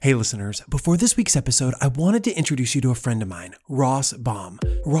Hey listeners, before this week's episode, I wanted to introduce you to a friend of mine, Ross Baum.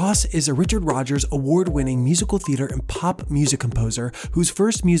 Ross is a Richard Rodgers award-winning musical theater and pop music composer whose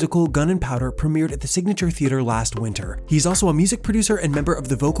first musical, Gun and Powder, premiered at the Signature Theater last winter. He's also a music producer and member of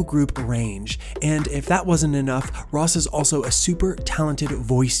the vocal group Range. And if that wasn't enough, Ross is also a super talented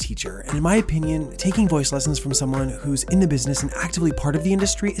voice teacher. And in my opinion, taking voice lessons from someone who's in the business and actively part of the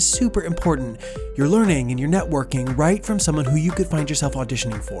industry is super important. You're learning and you're networking right from someone who you could find yourself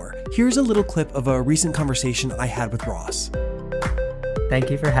auditioning for. Here's a little clip of a recent conversation I had with Ross. Thank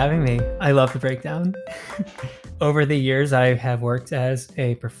you for having me. I love the breakdown. Over the years, I have worked as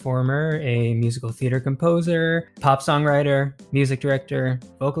a performer, a musical theater composer, pop songwriter, music director,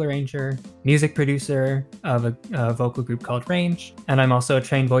 vocal arranger, music producer of a vocal group called Range, and I'm also a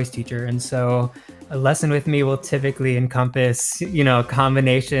trained voice teacher. And so a lesson with me will typically encompass, a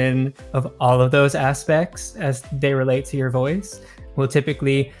combination of all of those aspects as they relate to your voice. We'll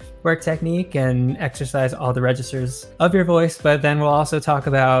typically work technique and exercise all the registers of your voice, but then we'll also talk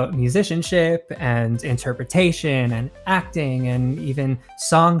about musicianship and interpretation and acting and even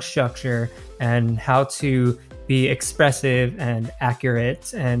song structure and how to be expressive and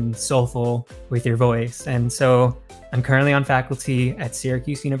accurate and soulful with your voice. And so I'm currently on faculty at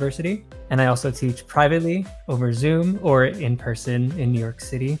Syracuse University, and I also teach privately over Zoom or in person in New York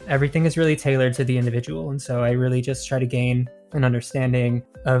City. Everything is really tailored to the individual, and so I really just try to gain an understanding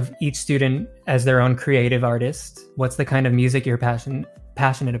of each student as their own creative artist. What's the kind of music you're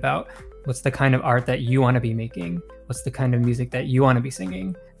passionate about? What's the kind of art that you want to be making? What's the kind of music that you want to be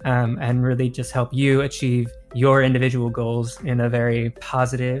singing? And really just help you achieve your individual goals in a very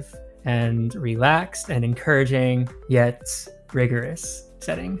positive and relaxed and encouraging, yet rigorous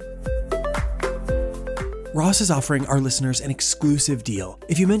setting. Ross is offering our listeners an exclusive deal.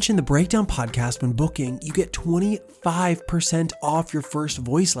 If you mention the Breakdown podcast when booking, you get 25% off your first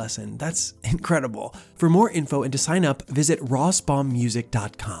voice lesson. That's incredible. For more info and to sign up, visit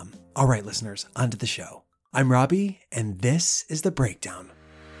rossbaummusic.com. All right, listeners, on to the show. I'm Robbie, and this is The Breakdown.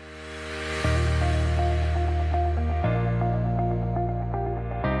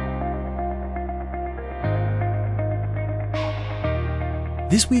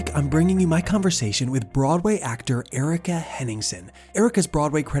 This week, I'm bringing you my conversation with Broadway actor Erika Henningsen. Erika's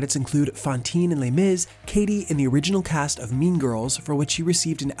Broadway credits include Fantine in Les Mis, Katie in the original cast of Mean Girls, for which she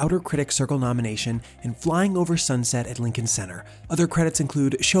received an Outer Critics Circle nomination, and Flying Over Sunset at Lincoln Center. Other credits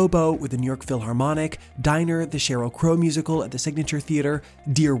include Showboat with the New York Philharmonic, Diner, the Sheryl Crow musical at the Signature Theater,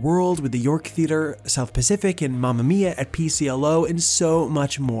 Dear World with the York Theater, South Pacific and Mamma Mia at PCLO, and so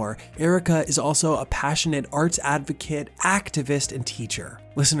much more. Erika is also a passionate arts advocate, activist, and teacher.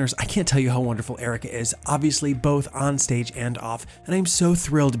 Listeners, I can't tell you how wonderful Erika is, obviously both on stage and off, and I'm so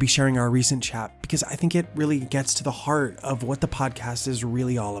thrilled to be sharing our recent chat because I think it really gets to the heart of what the podcast is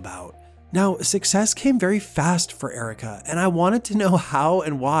really all about. Now, success came very fast for Erika, and I wanted to know how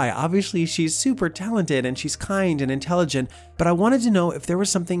and why. Obviously, she's super talented and she's kind and intelligent, but I wanted to know if there was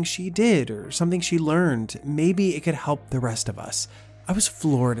something she did or something she learned. Maybe it could help the rest of us. I was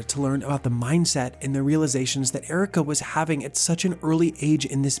floored to learn about the mindset and the realizations that Erika was having at such an early age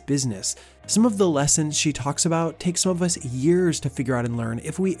in this business. Some of the lessons she talks about take some of us years to figure out and learn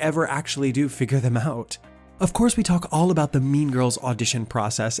if we ever actually do figure them out. Of course, we talk all about the Mean Girls audition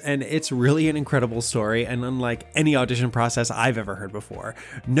process, and it's really an incredible story, and unlike any audition process I've ever heard before.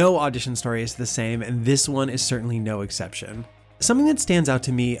 No audition story is the same, and this one is certainly no exception. Something that stands out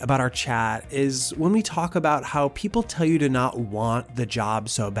to me about our chat is when we talk about how people tell you to not want the job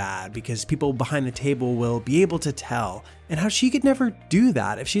so bad because people behind the table will be able to tell, and how she could never do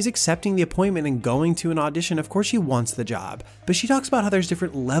that. If she's accepting the appointment and going to an audition, of course she wants the job. But she talks about how there's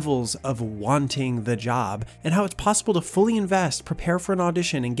different levels of wanting the job and how it's possible to fully invest, prepare for an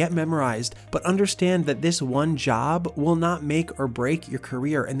audition, and get memorized, but understand that this one job will not make or break your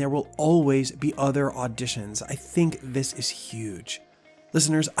career, and there will always be other auditions. I think this is huge.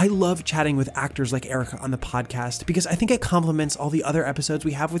 Listeners, I love chatting with actors like Erika on the podcast because I think it complements all the other episodes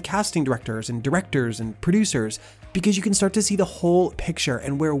we have with casting directors and producers, because you can start to see the whole picture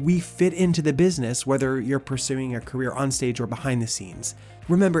and where we fit into the business, whether you're pursuing a career on stage or behind the scenes.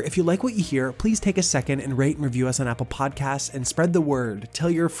 Remember, if you like what you hear, please take a second and rate and review us on Apple Podcasts and spread the word. Tell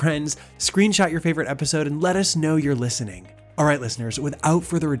your friends, screenshot your favorite episode, and let us know you're listening. All right, listeners, without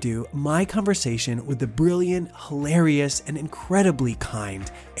further ado, my conversation with the brilliant, hilarious, and incredibly kind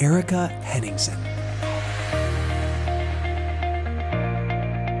Erika Henningsen.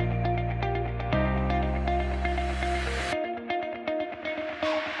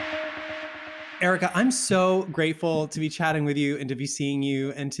 Erika, I'm so grateful to be chatting with you and to be seeing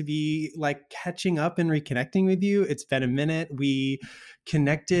you and to be like catching up and reconnecting with you. It's been a minute. We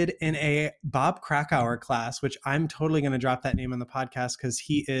connected in a Bob Krakauer class, which I'm totally going to drop that name on the podcast because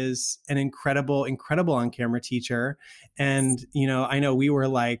he is an incredible, incredible on camera teacher. And, I know we were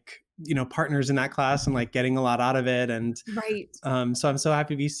like, partners in that class and like getting a lot out of it. And Right. so I'm so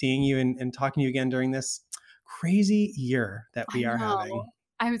happy to be seeing you and talking to you again during this crazy year that we are having.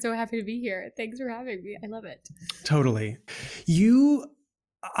 I'm so happy to be here. Thanks for having me. I love it. Totally.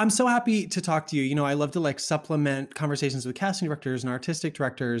 I'm so happy to talk to you. I love to like supplement conversations with casting directors and artistic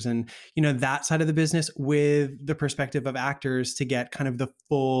directors and, that side of the business with the perspective of actors to get kind of the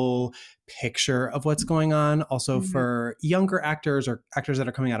full picture of what's going on. Also for younger actors or actors that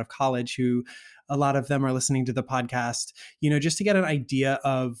are coming out of college who a lot of them are listening to the podcast, just to get an idea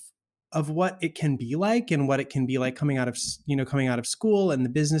of what it can be like and what it can be like coming out of school and the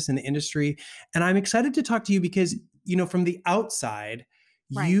business and the industry. And I'm excited to talk to you because, from the outside,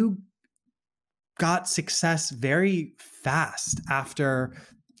 Right. you got success very fast after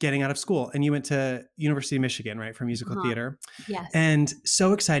getting out of school and you went to University of Michigan, right? For musical theater. Yes. And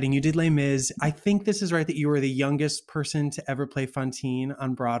so exciting. You did Les Mis. I think this is right that you were the youngest person to ever play Fantine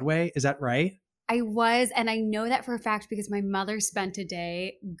on Broadway. Is that right? I was, and I know that for a fact because my mother spent a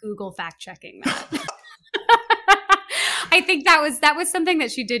day Google fact checking that. I think that was something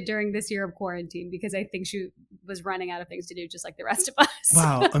that she did during this year of quarantine because I think she was running out of things to do just like the rest of us.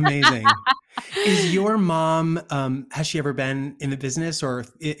 Wow, amazing. Is your mom, has she ever been in the business or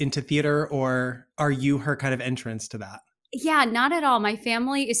into theater, or are you her kind of entrance to that? Yeah, not at all. My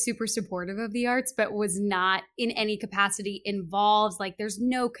family is super supportive of the arts, but was not in any capacity involved. Like there's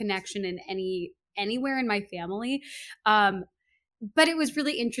no connection in anywhere in my family. But it was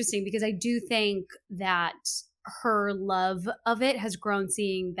really interesting because I do think that her love of it has grown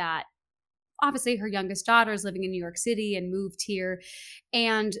seeing that obviously her youngest daughter is living in New York City and moved here.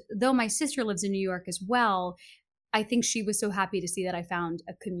 And though my sister lives in New York as well, I think she was so happy to see that I found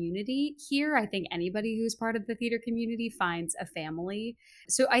a community here. I think anybody who's part of the theater community finds a family.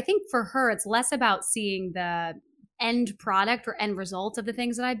 So I think for her, it's less about seeing the end product or end result of the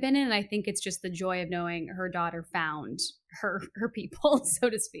things that I've been in. And I think it's just the joy of knowing her daughter found her people, so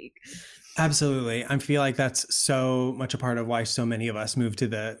to speak. Absolutely. I feel like that's so much a part of why so many of us move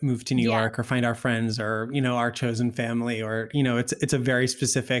to New York or find our friends or, our chosen family or, it's a very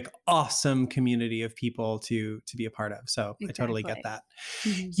specific, awesome community of people to be a part of. So exactly. I totally get that.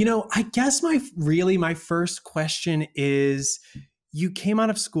 Mm-hmm. I guess my first question is, you came out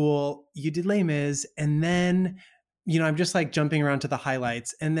of school, you did Les Mis, and then, I'm just like jumping around to the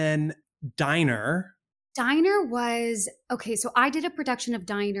highlights, and then Diner. Diner was, okay, so I did a production of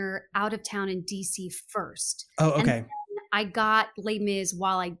Diner out of town in DC first. Oh, okay. And then I got Les Mis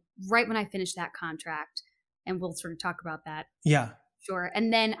right when I finished that contract, and we'll sort of talk about that. Yeah. Sure.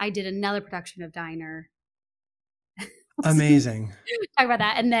 And then I did another production of Diner. Amazing. Talk about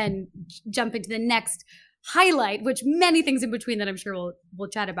that, and then jump into the next highlight, which many things in between that I'm sure we'll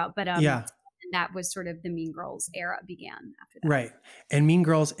chat about. But yeah. That was sort of the Mean Girls era began after that. Right. And Mean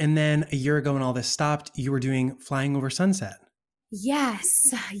Girls. And then a year ago when all this stopped, you were doing Flying Over Sunset.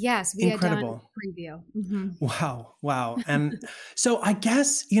 Yes. We Incredible. had done a preview. Mm-hmm. Wow. And so I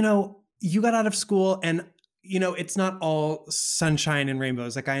guess, you got out of school and, it's not all sunshine and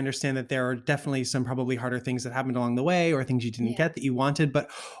rainbows. Like I understand that there are definitely some probably harder things that happened along the way or things you didn't get that you wanted. But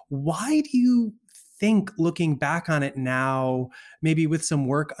why do you think, looking back on it now, maybe with some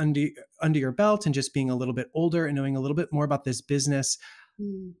work under your belt and just being a little bit older and knowing a little bit more about this business,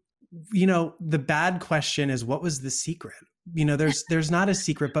 the bad question is, what was the secret? There's not a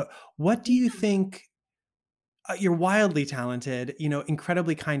secret, but what do you think? You're wildly talented,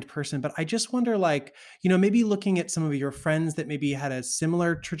 incredibly kind person, but I just wonder, like, maybe looking at some of your friends that maybe had a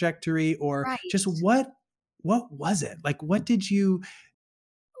similar trajectory or just what was it? Like, what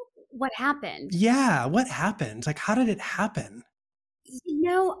happened? Yeah. What happened? Like, how did it happen?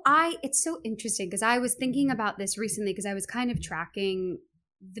 It's so interesting because I was thinking about this recently because I was kind of tracking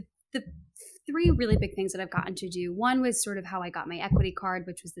the three really big things that I've gotten to do. One was sort of how I got my equity card,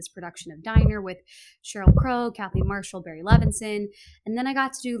 which was this production of Diner with Sheryl Crow, Kathleen Marshall, Barry Levinson. And then I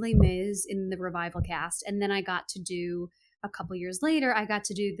got to do Les Mis in the revival cast. And then I got to do, a couple years later, I got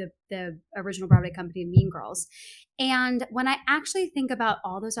to do the original Broadway company, Mean Girls. And when I actually think about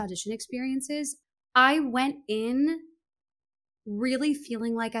all those audition experiences, I went in really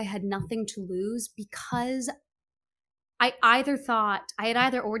feeling like I had nothing to lose because I had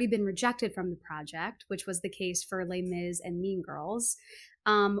either already been rejected from the project, which was the case for Les Mis and Mean Girls,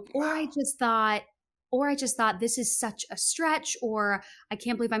 or I just thought, or I just thought this is such a stretch, or I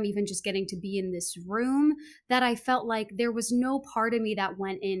can't believe I'm even just getting to be in this room, that I felt like there was no part of me that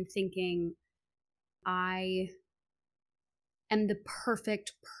went in thinking I am the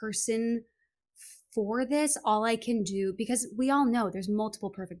perfect person for this. All I can do, because we all know there's multiple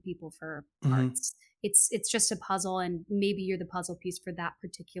perfect people for arts. It's just a puzzle, and maybe you're the puzzle piece for that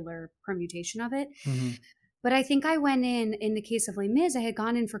particular permutation of it. But I think I went in the case of Les Mis, I had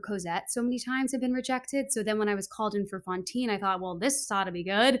gone in for Cosette so many times, had been rejected. So then when I was called in for Fantine, I thought, well, this ought to be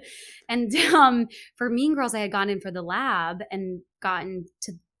good. And for Mean Girls, I had gone in for The Lab and gotten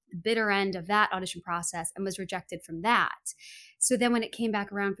to the bitter end of that audition process and was rejected from that. So then when it came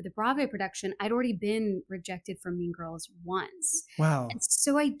back around for the Broadway production, I'd already been rejected from Mean Girls once. Wow. And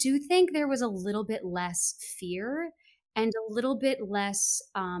so I do think there was a little bit less fear and a little bit less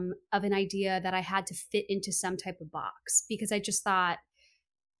of an idea that I had to fit into some type of box, because I just thought,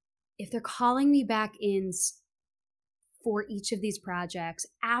 if they're calling me back in for each of these projects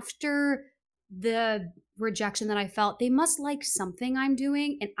after the rejection that I felt, they must like something I'm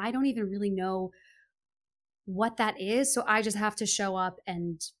doing, and I don't even really know what that is. So I just have to show up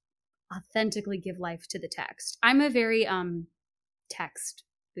and authentically give life to the text. I'm a very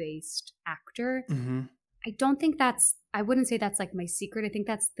text-based actor. I don't think I wouldn't say that's like my secret. I think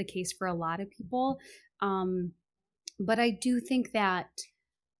that's the case for a lot of people. But I do think that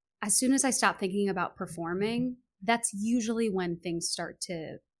as soon as I stop thinking about performing, that's usually when things start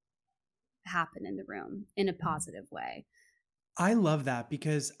to happen in the room in a positive way. I love that,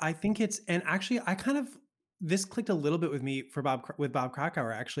 because I think and actually this clicked a little bit with me with Bob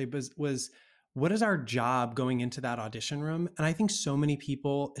Krakauer actually, was what is our job going into that audition room? And I think so many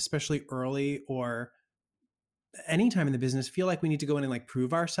people, especially early or anytime in the business, feel like we need to go in and like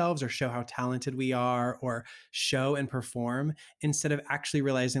prove ourselves or show how talented we are or show and perform, instead of actually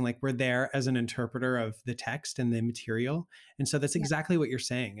realizing like we're there as an interpreter of the text and the material. And so that's exactly what you're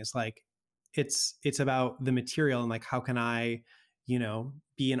saying, is like, it's about the material and like, how can I,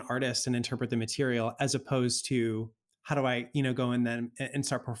 be an artist and interpret the material, as opposed to how do I, go in then and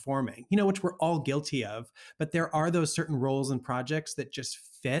start performing, which we're all guilty of. But there are those certain roles and projects that just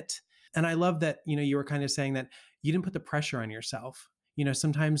fit. And I love that, you were kind of saying that you didn't put the pressure on yourself.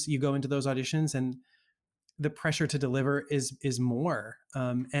 Sometimes you go into those auditions and the pressure to deliver is more.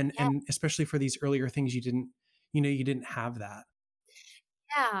 And especially for these earlier things, you didn't have that.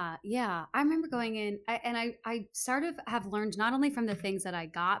 Yeah. I remember going in, I sort of have learned not only from the things that I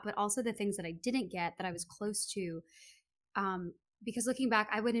got, but also the things that I didn't get that I was close to. Because looking back,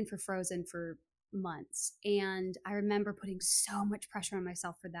 I went in for Frozen for months, and I remember putting so much pressure on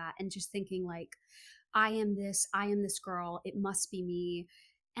myself for that, and just thinking like, I am this girl, it must be me.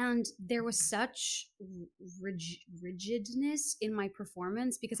 And there was such rigidness in my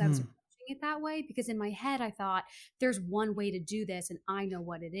performance because I was approaching it that way, because in my head I thought there's one way to do this and I know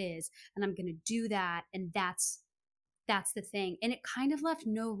what it is and I'm going to do that, and that's the thing. And it kind of left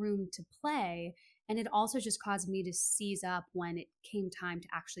no room to play. And it also just caused me to seize up when it came time to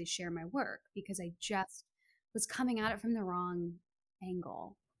actually share my work, because I just was coming at it from the wrong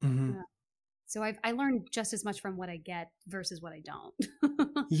angle. So I learned just as much from what I get versus what I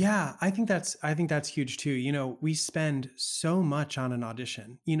don't. Yeah, I think that's huge too. We spend so much on an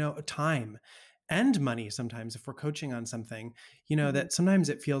audition, time and money sometimes if we're coaching on something, that sometimes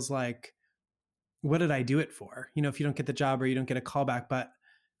it feels like, what did I do it for? If you don't get the job or you don't get a call back. But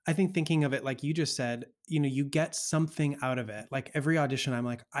I think thinking of it, like you just said, you get something out of it. Like every audition, I'm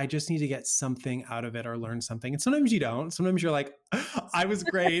like, I just need to get something out of it or learn something. And sometimes you don't. Sometimes you're like, I was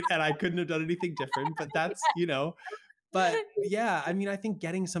great and I couldn't have done anything different. But that's, but yeah, I mean, I think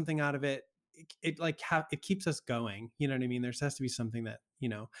getting something out of it, it keeps us going. You know what I mean? There has to be something that,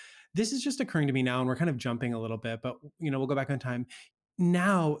 this is just occurring to me now, and we're kind of jumping a little bit, but we'll go back on time.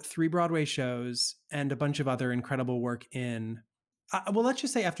 Now 3 Broadway shows and a bunch of other incredible work well, let's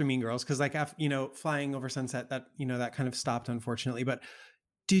just say after Mean Girls, because like, after, Flying Over Sunset, that, that kind of stopped, unfortunately. But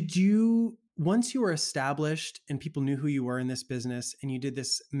once you were established and people knew who you were in this business, and you did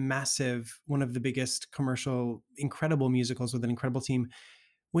this massive, one of the biggest commercial, incredible musicals with an incredible team,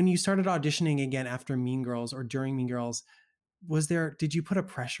 when you started auditioning again after Mean Girls or during Mean Girls, did you put a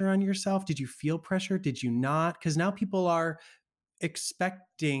pressure on yourself? Did you feel pressure? Did you not? Because now people are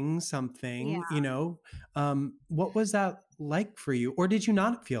expecting something, what was that like for you? Or did you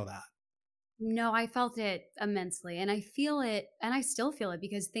not feel that? No, I felt it immensely, and I feel it, and I still feel it,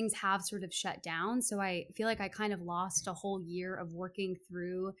 because things have sort of shut down. So I feel like I kind of lost a whole year of working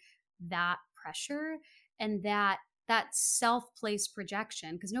through that pressure, and that that self-placed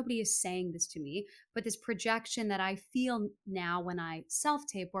projection, because nobody is saying this to me, but this projection that I feel now when I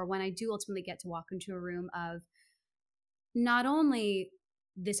self-tape, or when I do ultimately get to walk into a room of, not only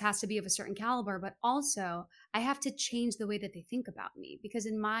this has to be of a certain caliber, but also I have to change the way that they think about me. Because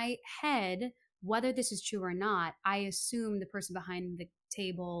in my head, whether this is true or not, I assume the person behind the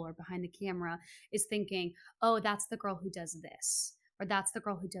table or behind the camera is thinking, oh, that's the girl who does this, or that's the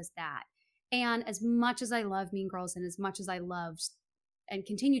girl who does that. And as much as I love Mean Girls, and as much as I loved and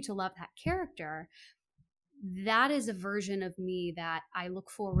continue to love that character, that is a version of me that I look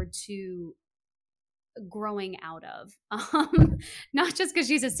forward to growing out of. Not just because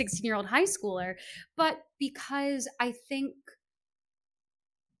she's a 16-year-old high schooler, but because I think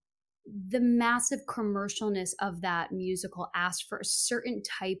the massive commercialness of that musical asked for a certain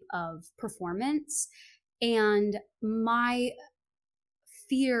type of performance. And my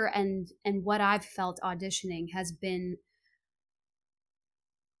fear and what I've felt auditioning has been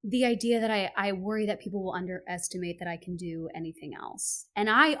the idea that I worry that people will underestimate that I can do anything else. And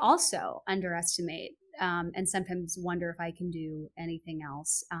I also underestimate and sometimes wonder if I can do anything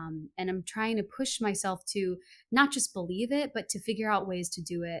else. And I'm trying to push myself to not just believe it, but to figure out ways to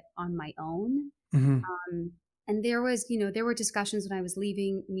do it on my own. And there were discussions when I was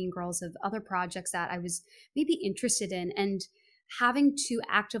leaving Mean Girls of other projects that I was maybe interested in, and having to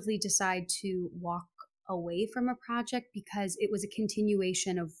actively decide to walk away from a project because it was a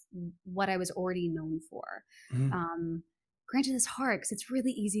continuation of what I was already known for. Granted, it's hard because it's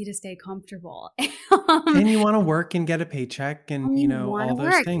really easy to stay comfortable. And you want to work and get a paycheck and, all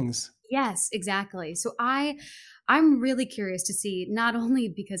those things. Yes, exactly. So I'm really curious to see, not only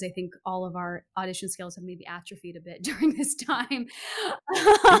because I think all of our audition skills have maybe atrophied a bit during this time,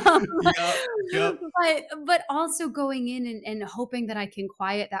 Yep. but also going in and hoping that I can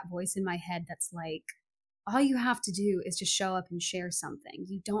quiet that voice in my head that's like, all you have to do is just show up and share something.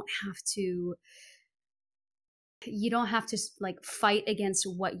 You don't have to like fight against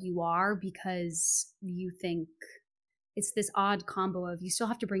what you are because you think it's this odd combo of, you still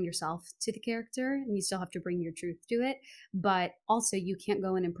have to bring yourself to the character and you still have to bring your truth to it. But also you can't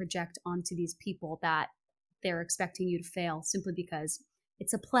go in and project onto these people that they're expecting you to fail simply because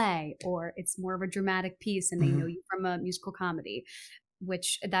it's a play or it's more of a dramatic piece and they know you from a musical comedy,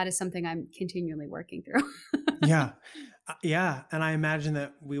 which that is something I'm continually working through. Yeah. And I imagine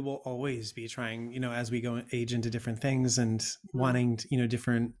that we will always be trying, as we go age into different things and wanting,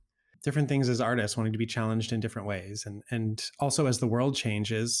 different things as artists, wanting to be challenged in different ways. And also as the world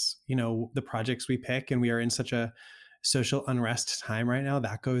changes, the projects we pick, and we are in such a social unrest time right now,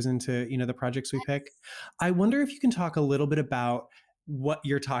 that goes into, the projects we pick. I wonder if you can talk a little bit about what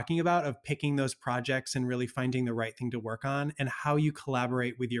you're talking about of picking those projects and really finding the right thing to work on, and how you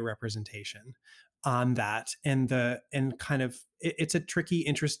collaborate with your representation on that. And kind of, it's a tricky,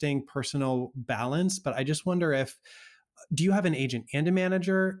 interesting personal balance, but I just wonder do you have an agent and a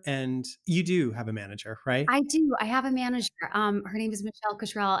manager? And you do have a manager, right? I do. I have a manager. Her name is Michelle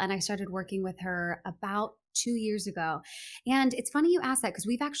Cottrell, and I started working with her about 2 years ago. And it's funny you ask that, because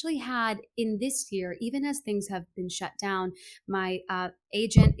we've actually had in this year, even as things have been shut down, my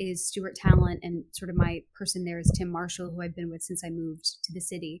agent is Stuart Talent, and sort of my person there is Tim Marshall, who I've been with since I moved to the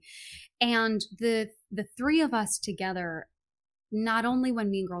city. And the three of us together, not only when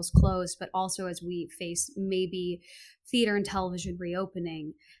Mean Girls closed, but also as we face maybe theater and television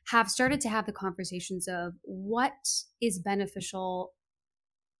reopening, have started to have the conversations of what is beneficial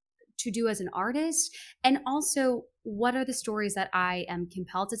to do as an artist, and also what are the stories that I am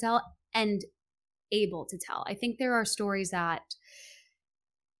compelled to tell and able to tell. I think there are stories that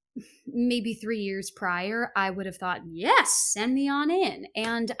maybe 3 years prior, I would have thought, yes, send me on in.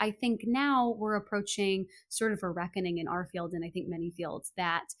 And I think now we're approaching sort of a reckoning in our field, and I think many fields,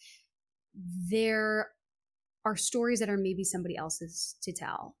 that there are stories that are maybe somebody else's to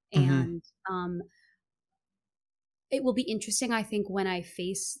tell. And it will be interesting, I think, when I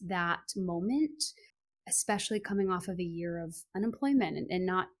face that moment, especially coming off of a year of unemployment and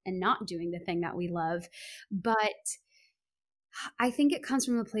not doing the thing that we love. But I think it comes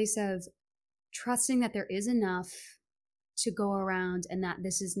from a place of trusting that there is enough to go around and that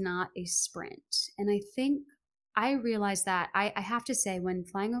this is not a sprint. And I think I realized that I have to say, when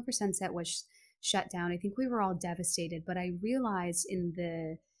Flying Over Sunset was shut down, I think we were all devastated, but I realized in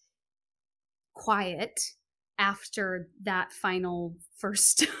the quiet after that final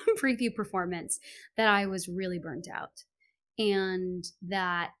first preview performance that I was really burnt out, and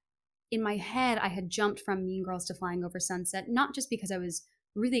that in my head I had jumped from Mean Girls to Flying Over Sunset, not just because I was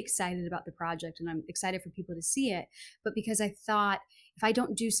really excited about the project and I'm excited for people to see it, but because I thought if I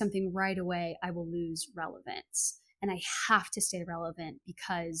don't do something right away, I will lose relevance. and I have to stay relevant,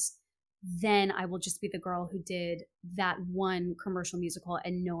 because then I will just be the girl who did that one commercial musical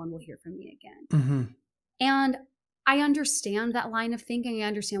and no one will hear from me again. Mm-hmm. And I understand that line of thinking. I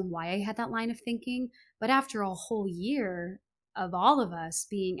understand why I had that line of thinking. But after a whole year of all of us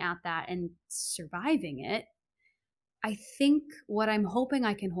being at that and surviving it, I think what I'm hoping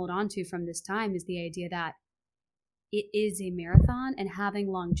I can hold on to from this time is the idea that it is a marathon, and having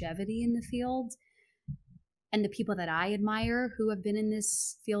longevity in the field, and the people that I admire who have been in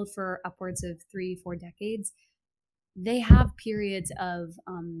this field for upwards of 3-4 decades, they have periods of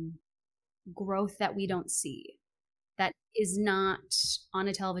growth that we don't see, that is not on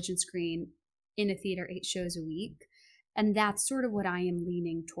a television screen in a theater 8 shows a week. And that's sort of what I am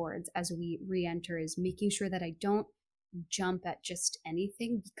leaning towards as we re-enter, is making sure that I don't jump at just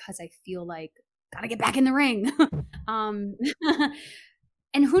anything because I feel like gotta get back in the ring.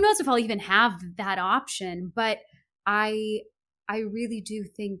 And who knows if I'll even have that option, but I really do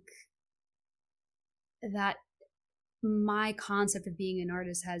think that my concept of being an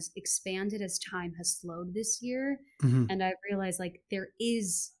artist has expanded as time has slowed this year. Mm-hmm. And I've realized like there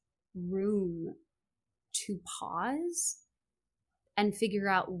is room to pause and figure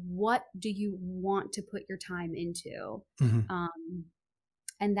out, what do you want to put your time into? Mm-hmm.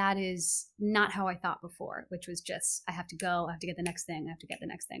 And that is not how I thought before, which was just, I have to go, I have to get the next thing, I have to get the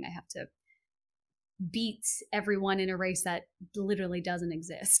next thing, I have to beat everyone in a race that literally doesn't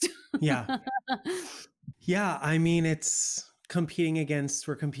exist. Yeah. Yeah. I mean, we're competing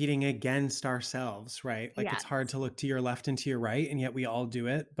against ourselves, right? Like, Yes. It's hard to look to your left and to your right, and yet we all do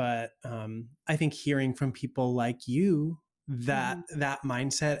it. But I think hearing from people like you, that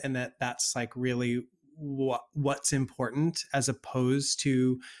mindset, and that's like really what's important, as opposed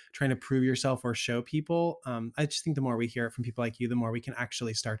to trying to prove yourself or show people. I just think the more we hear it from people like you, the more we can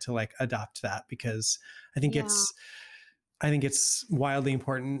actually start to like adopt that, because I think it's wildly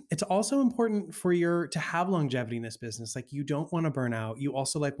important. It's also important to have longevity in this business. Like, you don't want to burn out. You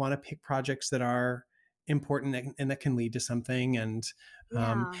also like want to pick projects that are important and that can lead to something.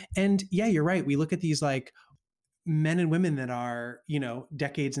 And you're right. We look at these like men and women that are,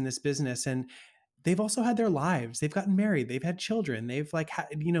 decades in this business, and they've also had their lives. They've gotten married. They've had children. They've like,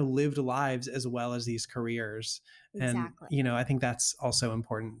 lived lives as well as these careers. Exactly. And, I think that's also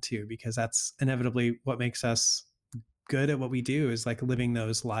important too, because that's inevitably what makes us good at what we do, is like living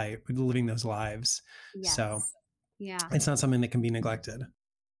those lives. Yes. So yeah, it's not something that can be neglected.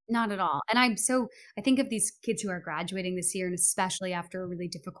 not at all. And I think of these kids who are graduating this year, and especially after a really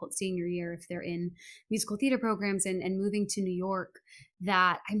difficult senior year, if they're in musical theater programs and moving to New York,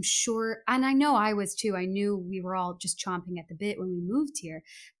 that I'm sure, and I know I was too, I knew we were all just chomping at the bit when we moved here.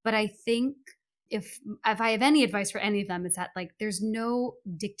 But I think if I have any advice for any of them, it's that like, there's no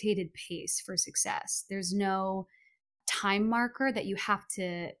dictated pace for success. There's no time marker that you have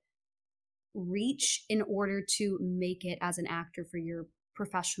to reach in order to make it as an actor for your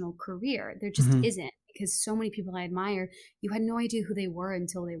professional career. There just isn't, because so many people I admire, you had no idea who they were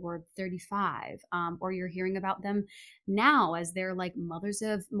until they were 35, or you're hearing about them now as they're like mothers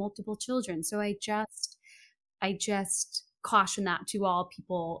of multiple children. So I just caution that to all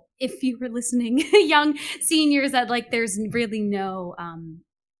people, if you were listening, young seniors, that like there's really no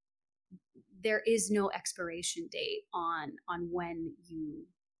there is no expiration date on when you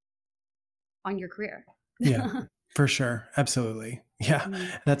on your career. Yeah, for sure. Absolutely. Yeah.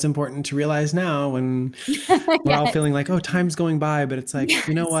 That's important to realize now when we're all feeling like, oh, time's going by, but it's like,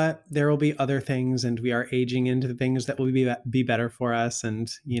 you know what, there will be other things, and we are aging into the things that will be better for us,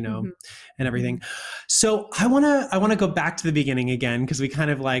 and, and everything. So I want to go back to the beginning again, because we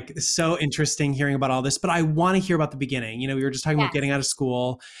kind of like, it's so interesting hearing about all this, but I want to hear about the beginning. We were just talking about getting out of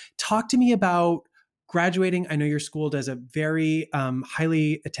school. Talk to me about graduating. I know your school does a very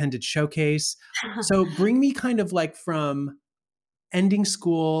highly attended showcase. So bring me kind of like from ending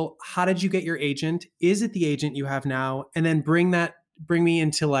school, how did you get your agent? Is it the agent you have now? And then bring me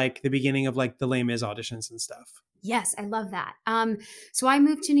into like the beginning of like the Les Mis auditions and stuff. Yes, I love that. So I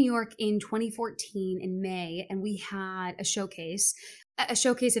moved to New York in 2014 in May, and we had a showcase. A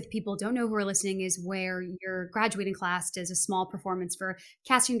showcase, if people don't know who are listening, is where your graduating class does a small performance for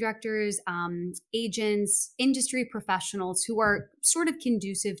casting directors, agents, industry professionals who are sort of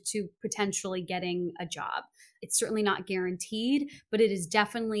conducive to potentially getting a job. It's certainly not guaranteed, but it is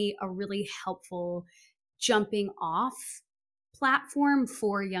definitely a really helpful jumping off platform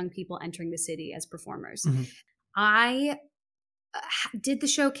for young people entering the city as performers. I did the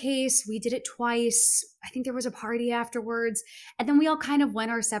showcase. We did it twice. I think there was a party afterwards. And then we all kind of went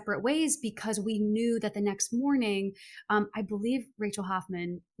our separate ways, because we knew that the next morning, I believe Rachel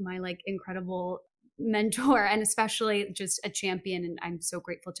Hoffman, my like incredible mentor and especially just a champion. And I'm so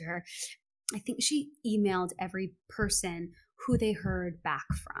grateful to her. I think she emailed every person who they heard back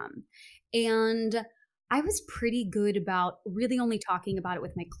from. And I was pretty good about really only talking about it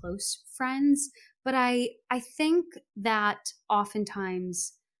with my close friends. But I think that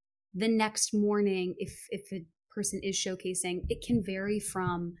oftentimes the next morning, if a person is showcasing, it can vary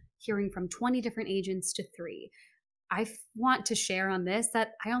from hearing from 20 different agents to 3. I want to share on this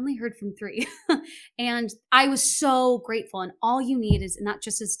that I only heard from 3. And I was so grateful. And all you need is, not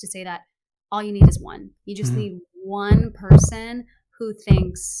just is to say that, all you need is one. You just need one person who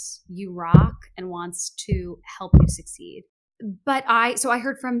thinks you rock and wants to help you succeed. But I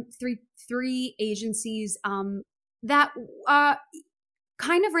heard from three agencies that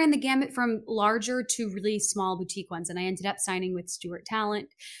kind of ran the gamut from larger to really small boutique ones. And I ended up signing with Stewart Talent,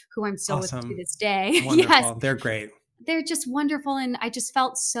 who I'm still with to this day. Wonderful. Yes. They're great. They're just wonderful. And I just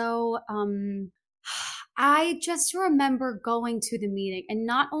felt so, I just remember going to the meeting and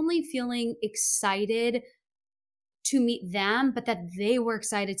not only feeling excited to meet them, but that they were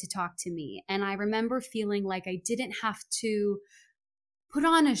excited to talk to me. And I remember feeling like I didn't have to put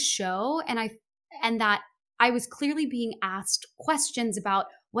on a show, and that I was clearly being asked questions about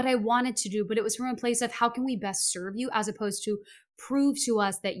what I wanted to do, but it was from a place of how can we best serve you, as opposed to prove to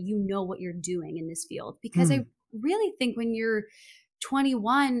us that you know what you're doing in this field. Because I really think when you're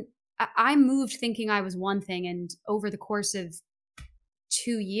 21, I moved thinking I was one thing, and over the course of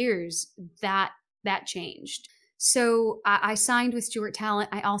 2 years, that changed. So I signed with Stewart Talent.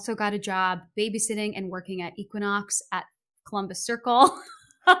 I also got a job babysitting and working at Equinox at Columbus Circle.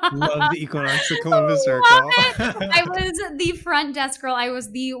 Love the Equinox at Columbus Circle. I was the front desk girl. I was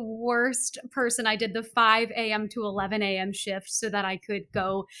the worst person. I did the 5 a.m. to 11 a.m. shift so that I could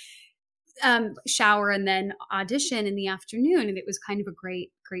go shower and then audition in the afternoon. And it was kind of a great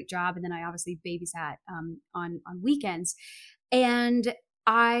job. And then I obviously babysat on weekends. And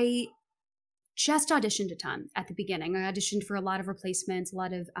I just auditioned a ton at the beginning. I auditioned for a lot of replacements, a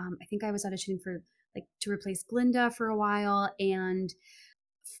lot of, I think I was auditioning for to replace Glinda for a while. And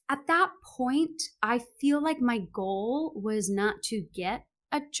at that point, I feel like my goal was not to get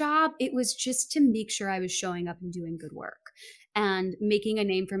a job. It was just to make sure I was showing up and doing good work and making a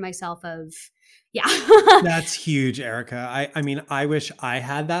name for myself That's huge, Erika. I mean, I wish I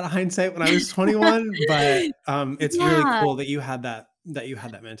had that hindsight when I was 21, but it's really cool that you had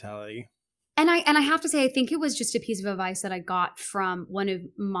that mentality. And I have to say, I think it was just a piece of advice that I got from one of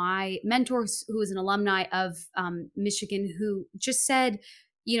my mentors, who was an alumni of Michigan, who just said,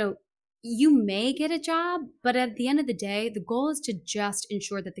 you may get a job, but at the end of the day, the goal is to just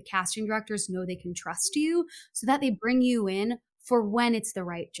ensure that the casting directors know they can trust you so that they bring you in for when it's the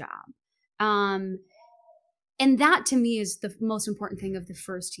right job. And that to me is the most important thing of the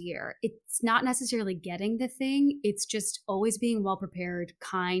first year. It's not necessarily getting the thing. It's just always being well prepared,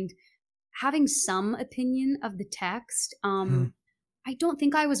 kind, having some opinion of the text. I don't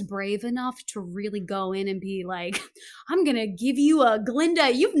think I was brave enough to really go in and be like, I'm going to give you a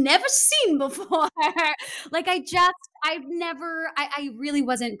Glinda you've never seen before. I really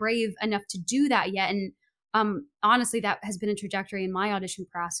wasn't brave enough to do that yet. And honestly, that has been a trajectory in my audition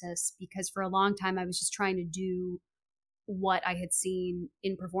process, because for a long time, I was just trying to do what I had seen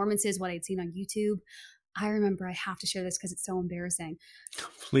in performances, what I'd seen on YouTube. I remember, I have to share this because it's so embarrassing.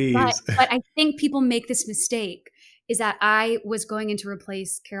 Please. But I think people make this mistake, is that I was going in to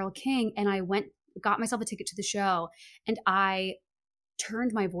replace Carole King, and I got myself a ticket to the show, and I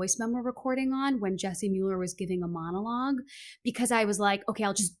turned my voice memo recording on when Jessie Mueller was giving a monologue, because I was like, okay,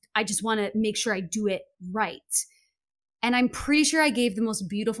 I just want to make sure I do it right. And I'm pretty sure I gave the most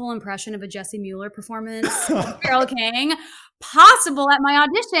beautiful impression of a Jessie Mueller performance, Carole King, possible at my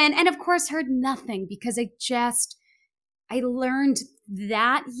audition. And of course, heard nothing, because I learned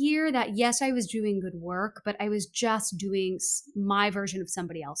that year that yes, I was doing good work, but I was just doing my version of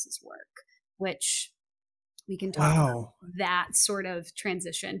somebody else's work, which we can talk about that sort of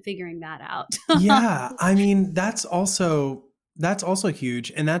transition, figuring that out. Yeah. I mean, that's also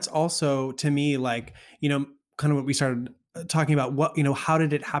huge. And that's also, to me, like, kind of what we started talking about, what, how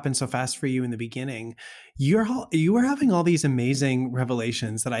did it happen so fast for you in the beginning? You were having all these amazing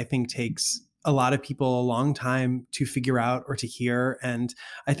revelations that I think takes a lot of people a long time to figure out or to hear. And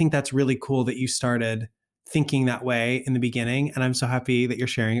I think that's really cool that you started thinking that way in the beginning. And I'm so happy that you're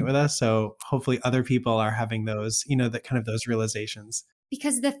sharing it with us. So hopefully other people are having those, that kind of those realizations.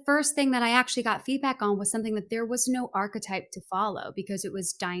 Because the first thing that I actually got feedback on was something that there was no archetype to follow, because it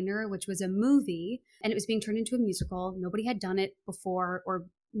was Diner, which was a movie, and it was being turned into a musical. Nobody had done it before, or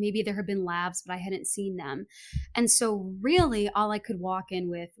maybe there had been labs, but I hadn't seen them. And so really all I could walk in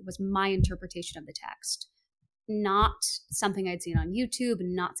with was my interpretation of the text, not something I'd seen on YouTube,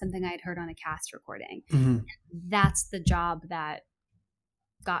 not something I'd heard on a cast recording. Mm-hmm. That's the job that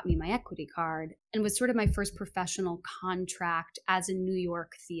got me my equity card and was sort of my first professional contract as a New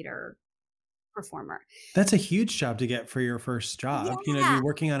York theater performer. That's a huge job to get for your first job. Yeah. You know, to be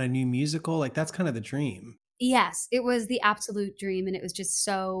working on a new musical, like that's kind of the dream. Yes, it was the absolute dream. And it was just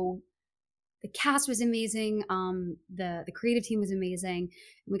so, the cast was amazing. The creative team was amazing.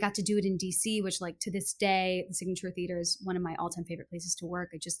 And we got to do it in DC, which like to this day, the Signature Theater is one of my all-time favorite places to work.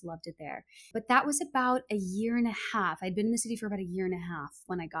 I just loved it there. But that was about a year and a half. I'd been in the city for about a year and a half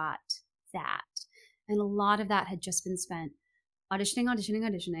when I got that. And a lot of that had just been spent auditioning,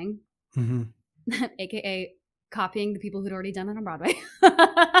 Mm-hmm. AKA copying the people who'd already done it on Broadway.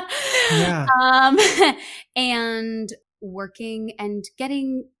 Yeah. And working and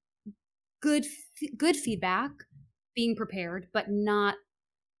getting good feedback, being prepared, but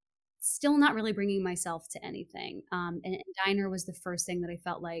still not really bringing myself to anything. And Diner was the first thing that I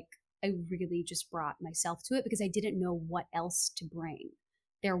felt like I really just brought myself to it, because I didn't know what else to bring.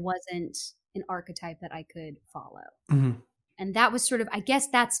 There wasn't an archetype that I could follow. Mm-hmm. And that was sort of, I guess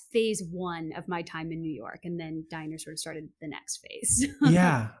that's phase one of my time in New York. And then Diner sort of started the next phase.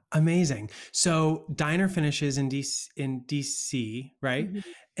 Yeah. Amazing. So Diner finishes in DC, right? Mm-hmm.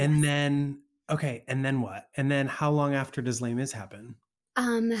 And then, okay. And then what? And then how long after does Les Mis happen?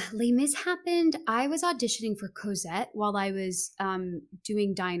 Les Mis happened. I was auditioning for Cosette while I was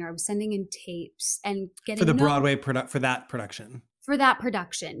doing Diner. I was sending in tapes and getting For the Broadway for that production. For that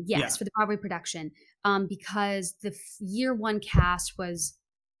production, yes, Yeah. For the Broadway production, because the year one cast was,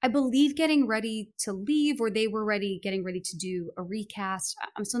 I believe, getting ready to leave, or they were getting ready to do a recast.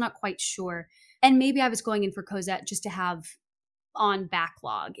 I'm still not quite sure. And maybe I was going in for Cosette just to have on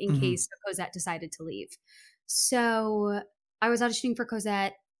backlog in case Cosette decided to leave. So I was auditioning for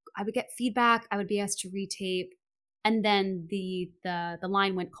Cosette. I would get feedback. I would be asked to retape. And then the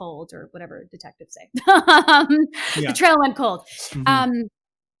line went cold, or whatever detectives say. The trail went cold. Mm-hmm.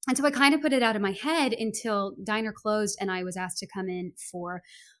 And so I kind of put it out of my head until Diner closed and I was asked to come in for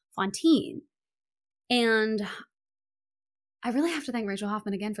Fantine. And I really have to thank Rachel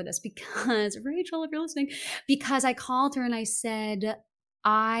Hoffman again for this, because Rachel, if you're listening, because I called her and I said,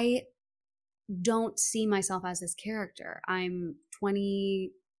 I don't see myself as this character. I'm 22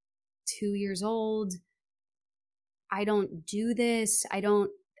 years old. I don't do this. I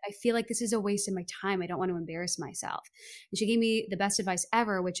feel like this is a waste of my time. I don't want to embarrass myself. And she gave me the best advice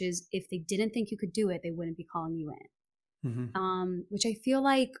ever, which is, if they didn't think you could do it, they wouldn't be calling you in. Mm-hmm. Which I feel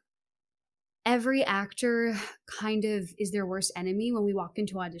like every actor kind of is their worst enemy. When we walk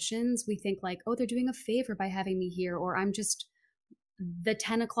into auditions, we think like, oh, they're doing a favor by having me here, or I'm just the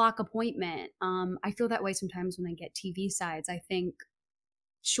 10 o'clock appointment. I feel that way sometimes when I get TV sides. I think,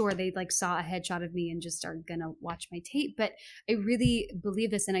 sure, they like saw a headshot of me and just are gonna watch my tape, but I really believe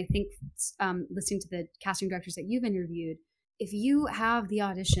this. And I think listening to the casting directors that you've interviewed, if you have the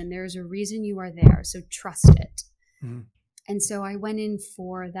audition, there's a reason you are there, so trust it. Mm-hmm. And so I went in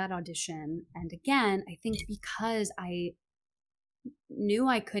for that audition, and again, I think because I knew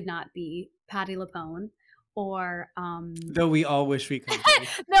I could not be Patti LuPone, or though we all wish we could be.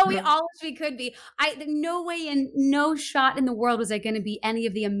 No, we all wish we could be. No way and no shot in the world was I going to be any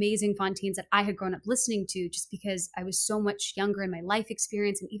of the amazing Fantines that I had grown up listening to, just because I was so much younger in my life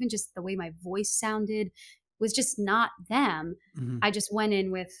experience, and even just the way my voice sounded was just not them. Mm-hmm. I just went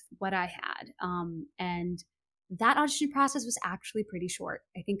in with what I had. And that audition process was actually pretty short.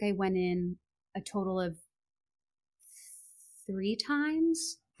 I think I went in a total of 3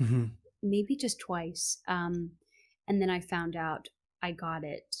 times. Mm-hmm. Maybe just twice. And then I found out I got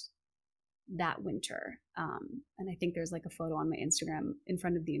it that winter. And I think there's like a photo on my Instagram in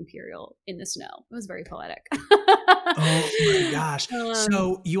front of the Imperial in the snow. It was very poetic. Oh my gosh.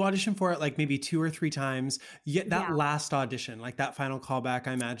 So you auditioned for it like maybe 2 or 3 times. Yet that last audition, like that final callback,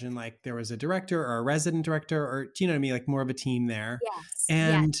 I imagine like there was a director or a resident director, or do you know what I mean? Like more of a team there. Yes.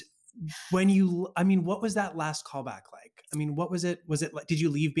 And when what was that last callback like? I mean, what was it? Was it like, did you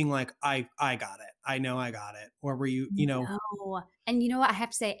leave being like, I got it. I know I got it. Or were you, No. And you know what? I have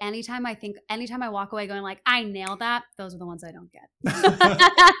to say, anytime I walk away going like, I nailed that, those are the ones I don't get.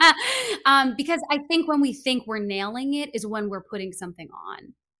 Because I think when we think we're nailing it is when we're putting something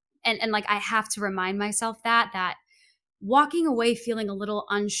on. And like, I have to remind myself that walking away feeling a little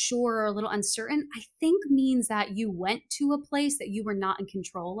unsure or a little uncertain, I think means that you went to a place that you were not in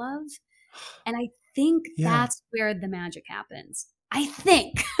control of. And I think that's where the magic happens. I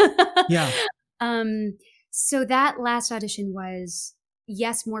think. Yeah. So that last audition was,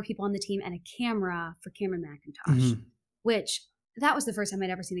 yes, more people on the team and a camera for Cameron McIntosh, which that was the first time I'd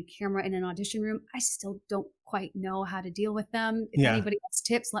ever seen a camera in an audition room. I still don't quite know how to deal with them. If anybody has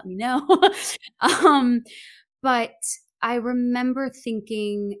tips, let me know. But I remember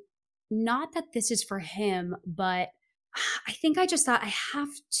thinking, not that this is for him, but I think I just thought I have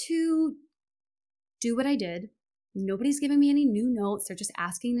to do what I did. Nobody's giving me any new notes. They're just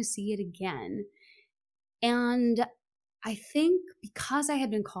asking to see it again. And I think because I had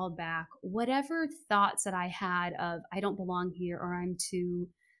been called back, whatever thoughts that I had of I don't belong here or I'm too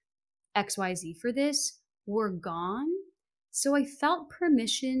XYZ for this were gone. So I felt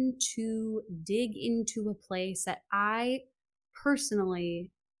permission to dig into a place that I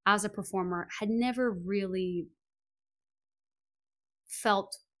personally, as a performer, had never really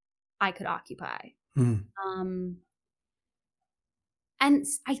felt I could occupy. And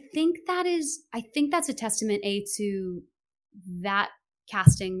I think that's a testament, to that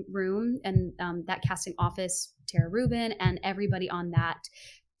casting room and that casting office, Tara Rubin and everybody on that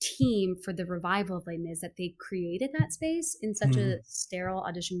team for the revival of Les Mis, that they created that space in such a sterile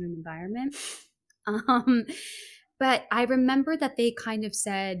audition room environment. But I remember that they kind of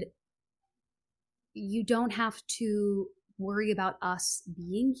said, you don't have to worry about us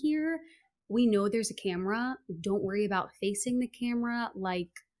being here. We know there's a camera. Don't worry about facing the camera.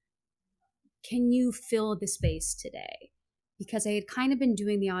 Like, can you fill the space today? Because I had kind of been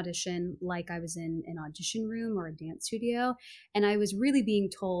doing the audition like I was in an audition room or a dance studio. And I was really being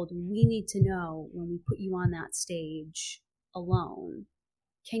told, we need to know when we put you on that stage alone,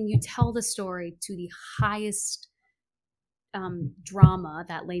 can you tell the story to the highest drama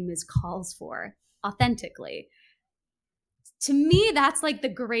that Les Mis calls for authentically? To me, that's like the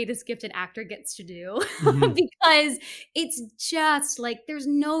greatest gift an actor gets to do because it's just like there's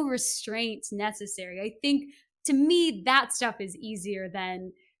no restraints necessary. I think to me, that stuff is easier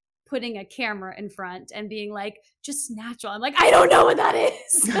than putting a camera in front and being like, just natural. I'm like, I don't know what that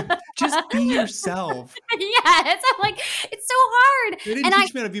is. Just be yourself. Yes. I'm like, it's so hard. They didn't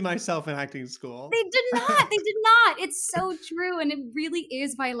teach me how to be myself in acting school. They did not. They did not. It's so true. And it really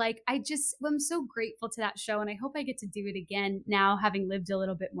is why, like, I'm so grateful to that show. And I hope I get to do it again now, having lived a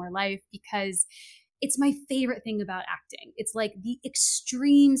little bit more life, because it's my favorite thing about acting. It's like the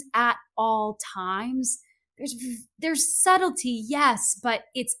extremes at all times. There's subtlety, yes, but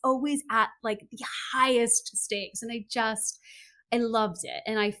it's always at like the highest stakes. And I loved it.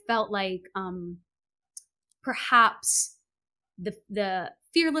 And I felt like perhaps the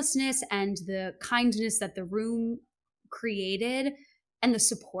fearlessness and the kindness that the room created and the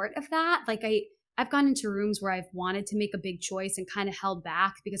support of that, like I've gone into rooms where I've wanted to make a big choice and kind of held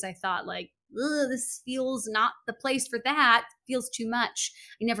back because I thought like, this feels not the place for that, feels too much.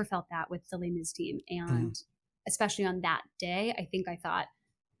 I never felt that with the Les Mis team. And especially on that day, I think I thought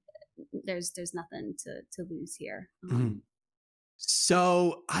there's nothing to lose here.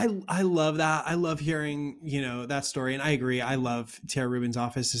 So I love that. I love hearing, that story. And I agree. I love Tara Rubin's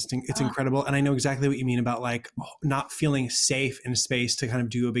office. It's incredible. And I know exactly what you mean about like not feeling safe in a space to kind of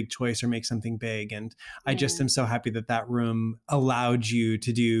do a big choice or make something big. And I just am so happy that room allowed you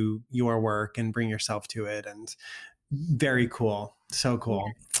to do your work and bring yourself to it. And very cool. So cool.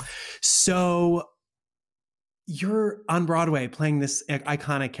 Yeah. So you're on Broadway playing this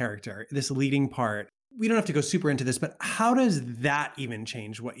iconic character, this leading part. We don't have to go super into this, but how does that even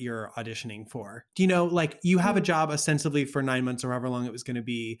change what you're auditioning for? Do you know, like you have a job ostensibly for 9 months or however long it was going to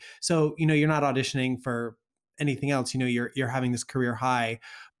be. So, you're not auditioning for anything else, you're having this career high.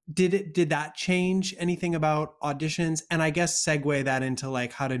 Did that change anything about auditions? And I guess segue that into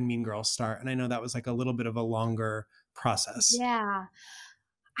like, how did Mean Girls start? And I know that was like a little bit of a longer process. Yeah.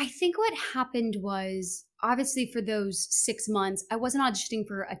 I think what happened was, obviously for those 6 months, I wasn't auditioning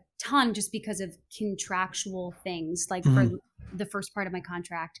for a ton just because of contractual things, like for the first part of my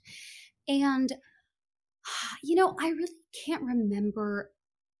contract. And, I really can't remember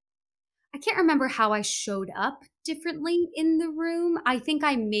how I showed up differently in the room. I think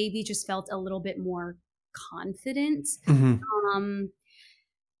I maybe just felt a little bit more confident.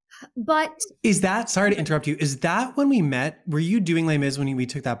 But is that, sorry to interrupt you, is that when we met? Were you doing Les Mis when we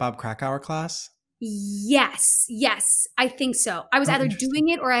took that Bob Krakauer class? Yes, I think so. I was either doing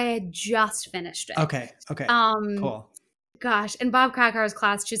it or I had just finished it. Okay. Cool. Gosh, and Bob Krakauer's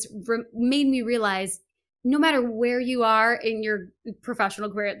class just made me realize no matter where you are in your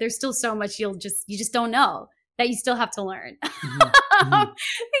professional career, there's still so much you just don't know that you still have to learn. Mm-hmm.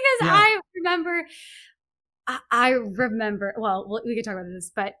 Because Yeah. I remember, well, we could talk about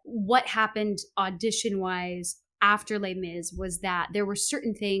this, but what happened audition wise after Les Mis was that there were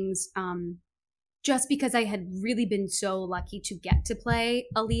certain things, just because I had really been so lucky to get to play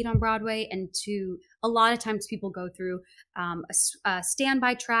a lead on Broadway, and a lot of times people go through a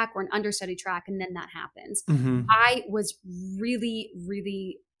standby track or an understudy track, and then that happens. Mm-hmm. I was really,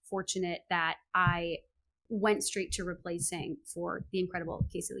 really fortunate that I went straight to replacing for the incredible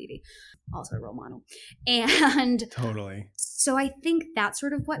Casey Levy, also a role model. And Totally. so I think that's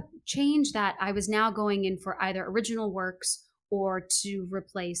sort of what changed, that I was now going in for either original works or to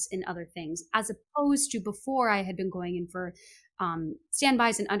replace in other things, as opposed to before I had been going in for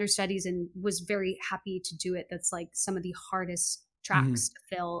standbys and understudies, and was very happy to do it. That's like some of the hardest tracks to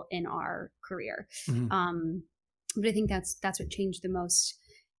fill in our career. Mm-hmm. But I think that's what changed the most.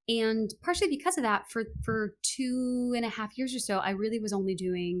 And partially because of that, for 2.5 years or so, I really was only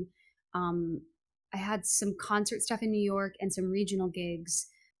doing, I had some concert stuff in New York and some regional gigs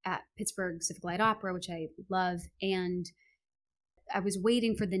at Pittsburgh Pacific Light Opera, which I love. And I was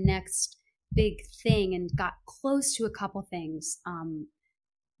waiting for the next big thing and got close to a couple things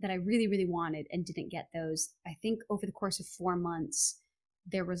that I really, really wanted and didn't get those. I think over the course of 4 months,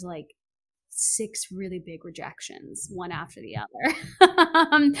 there was like 6 really big rejections, one after the other.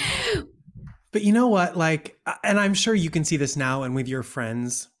 But you know what? Like, and I'm sure you can see this now and with your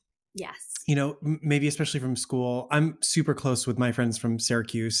friends. Yes. You know, maybe especially from school. I'm super close with my friends from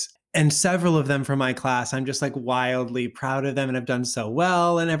Syracuse, and several of them from my class. I'm just like wildly proud of them and have done so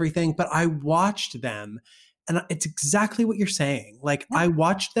well and everything. But I watched them, and it's exactly what you're saying. Like, I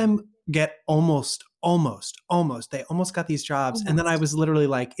watched them get almost. They almost got these jobs. And then I was literally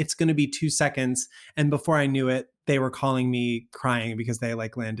like, it's going to be 2 seconds. And before I knew it, they were calling me crying because they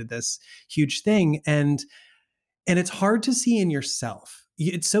like landed this huge thing. And it's hard to see in yourself.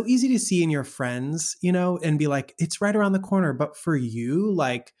 It's so easy to see in your friends, you know, and be like, it's right around the corner. But for you,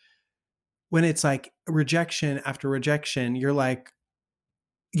 like, when it's like rejection after rejection, you're like,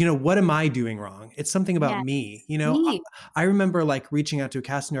 you know, what am I doing wrong? It's something about me. You know, Me. I remember like reaching out to a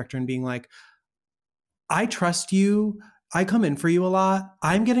casting director and being like, I trust you. I come in for you a lot.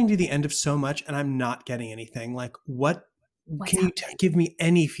 I'm getting to the end of so much and I'm not getting anything. Like, what's can you give me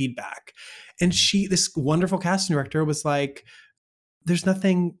any feedback? And this wonderful casting director was like, there's no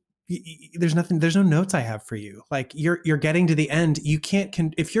notes I have for you. Like, you're getting to the end. You can't,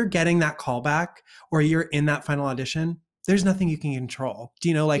 if you're getting that callback or you're in that final audition, there's nothing you can control. Do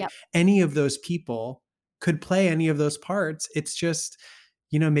you know, like any of those people could play any of those parts. It's just,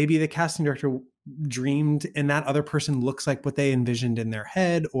 you know, maybe the casting director dreamed and that other person looks like what they envisioned in their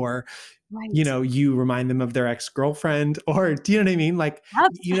head, or, you know, you remind them of their ex-girlfriend, or do you know what I mean? Like,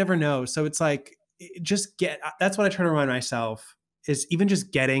 you never know. So it's like, that's what I try to remind myself, is even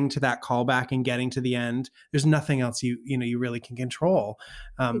just getting to that callback and getting to the end, there's nothing else you really can control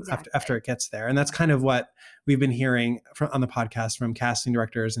after it gets there. And that's kind of what we've been hearing on the podcast from casting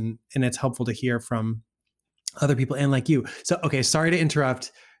directors, and it's helpful to hear from other people and like you. So, okay, sorry to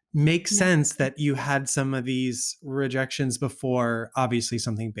interrupt. Makes sense that you had some of these rejections before obviously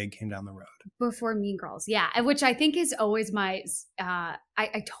something big came down the road. Before Mean Girls. Yeah. Which I think is always my, I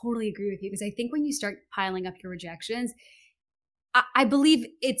totally agree with you, because I think when you start piling up your rejections, I believe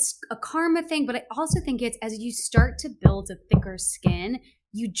it's a karma thing, but I also think it's as you start to build a thicker skin,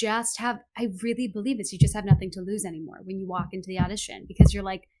 you just have, I really believe this, you just have nothing to lose anymore when you walk into the audition, because you're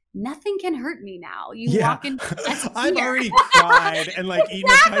like, nothing can hurt me now. You walk in. I've already cried and like eaten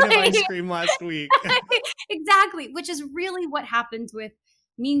a pint of ice cream last week. Exactly. Which is really what happened with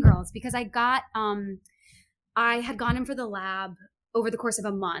Mean Girls, because I had gone in for the lab over the course of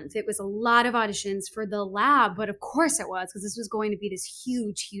a month. It was a lot of auditions for the lab, but of course it was, because this was going to be this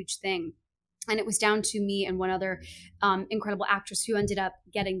huge, huge thing. And it was down to me and one other incredible actress who ended up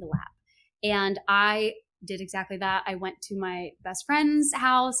getting the lab. And I did exactly that. I went to my best friend's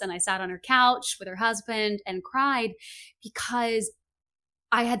house and I sat on her couch with her husband and cried, because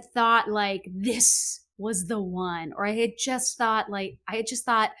I had thought like this was the one, or I had just thought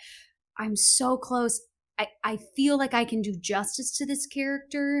I'm so close. I feel like I can do justice to this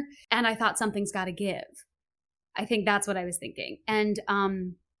character, and I thought something's got to give. I think that's what I was thinking. And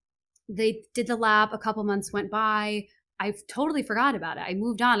they did the lab. A couple months went by. I totally forgot about it. I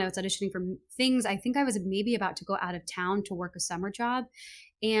moved on. I was auditioning for things. I think I was maybe about to go out of town to work a summer job.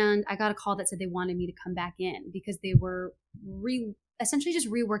 And I got a call that said they wanted me to come back in because they were essentially just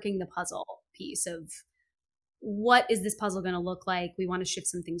reworking the puzzle piece of what is this puzzle going to look like? We want to shift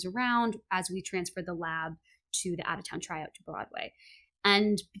some things around as we transfer the lab to the out-of-town tryout to Broadway.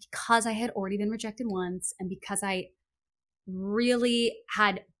 And because I had already been rejected once, and because I really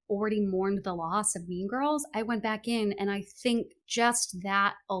had already mourned the loss of Mean Girls, I went back in, and I think just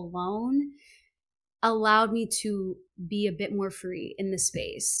that alone allowed me to be a bit more free in the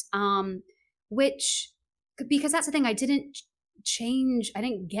space. Which, because that's the thing, I didn't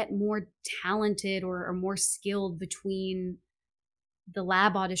get more talented or more skilled between the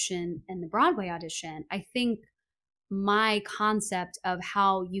lab audition and the Broadway audition. I think my concept of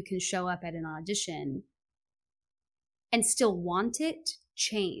how you can show up at an audition and still want it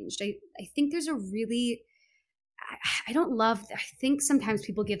changed. I think there's a really, I don't love, I think sometimes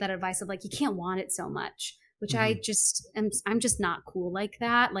people give that advice of like, you can't want it so much, which I'm just not cool like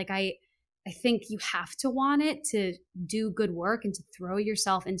that. Like I think you have to want it to do good work and to throw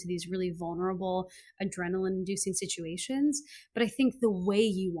yourself into these really vulnerable, adrenaline-inducing situations. But I think the way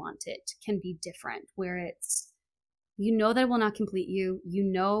you want it can be different, where it's, you know that it will not complete you. You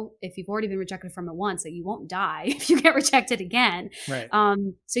know, if you've already been rejected from it once, that you won't die if you get rejected again. Right.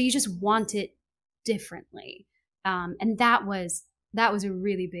 So you just want it differently. And that was a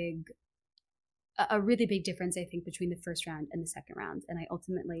really big difference, I think, between the first round and the second round. And I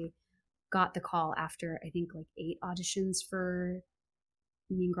ultimately got the call after, I think, like 8 auditions for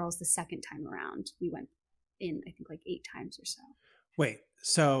Mean Girls the second time around. We went in, I think, like 8 times or so. Wait,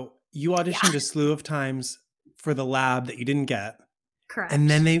 so you auditioned a slew of times for the lab that you didn't get. Correct. And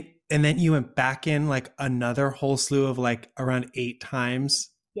then you went back in like another whole slew of like around 8 times.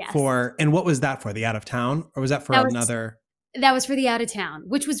 Yes. And what was that for? The out of town? Or was that for another? That was for the out of town,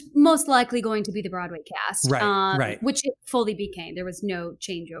 which was most likely going to be the Broadway cast. Right. Which it fully became. There was no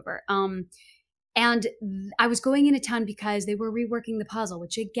changeover. And I was going into town because they were reworking the puzzle,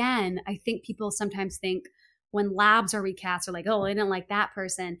 which again, I think people sometimes think when labs are recast are like, oh, I didn't like that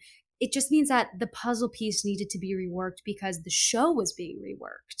person. It just means that the puzzle piece needed to be reworked because the show was being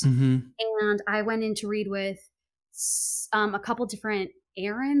reworked. Mm-hmm. And I went in to read with a couple different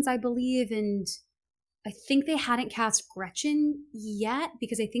errands, I believe. And I think they hadn't cast Gretchen yet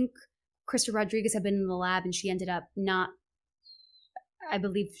because I think Krista Rodriguez had been in the lab and she ended up not, I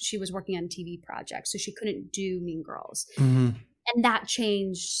believe she was working on a TV project. So she couldn't do Mean Girls. Mm-hmm. And that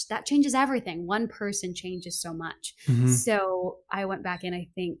changes everything. One person changes so much. Mm-hmm. So I went back in, I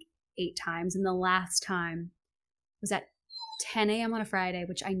think, 8 times. And the last time was at 10 a.m. on a Friday,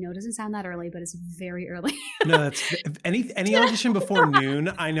 which I know doesn't sound that early, but it's very early. No, that's any audition before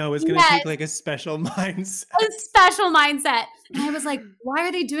noon, I know is going to take like a special mindset. A special mindset. And I was like, why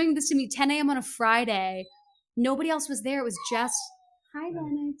are they doing this to me 10 a.m. on a Friday? Nobody else was there. It was just, hi,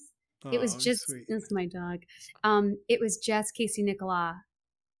 Lennox. It was just, it's my dog. It was just Casey Nicola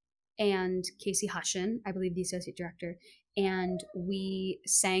and Casey Hushin, I believe the associate director. And we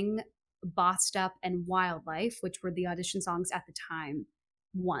sang Bossed Up and Wildlife, which were the audition songs at the time,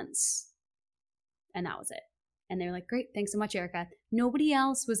 once. And that was it. And they're like, great, thanks so much, Erika. Nobody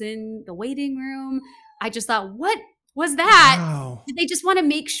else was in the waiting room. I just thought, what was that? Wow. Did they just want to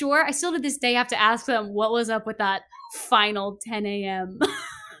make sure? I still to this day have to ask them what was up with that final 10 a.m.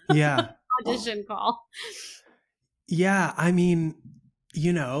 audition call. Yeah, I mean,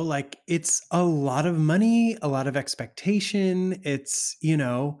 you know, like it's a lot of money, a lot of expectation. It's, you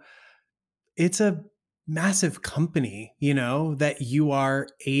know, it's a massive company, you know, that you are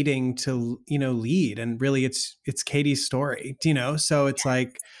aiding to, you know, lead. And really it's Katie's story, you know? So it's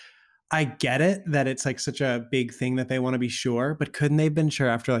like, I get it that it's like such a big thing that they want to be sure, but couldn't they have been sure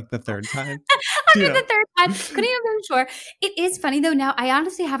after like the third time? The third time, couldn't have been sure. It is funny though. Now, I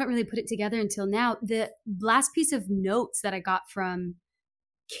honestly haven't really put it together until now. The last piece of notes that I got from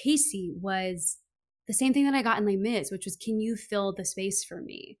Casey was the same thing that I got in Les Mis, which was, can you fill the space for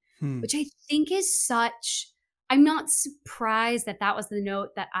me? Which I think is I'm not surprised that that was the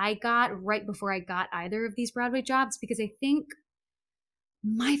note that I got right before I got either of these Broadway jobs, because I think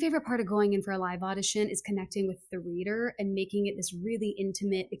my favorite part of going in for a live audition is connecting with the reader and making it this really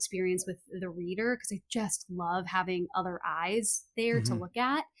intimate experience with the reader, because I just love having other eyes there to look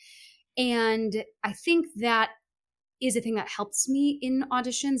at. And I think that is a thing that helps me in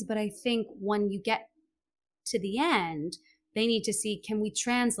auditions. But I think when you get to the end, they need to see, can we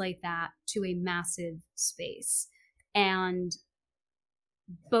translate that to a massive space? And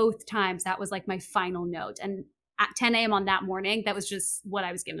both times that was like my final note. And at 10 a.m. on that morning, that was just what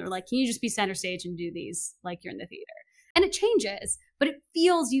I was given. They're like, can you just be center stage and do these like you're in the theater? And it changes, but it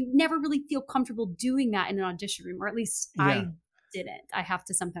feels, you never really feel comfortable doing that in an audition room, or at least I didn't. I have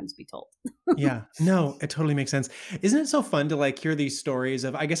to sometimes be told. Yeah, no, it totally makes sense. Isn't it so fun to like hear these stories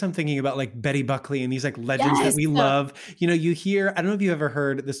of, I guess I'm thinking about like Betty Buckley and these like legends that Yes. we love. You know, you hear, I don't know if you've ever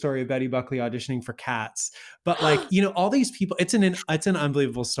heard the story of Betty Buckley auditioning for Cats, but like, you know, all these people, it's an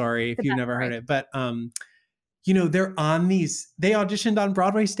unbelievable story if The you've best never heard story. it. But you know, they auditioned on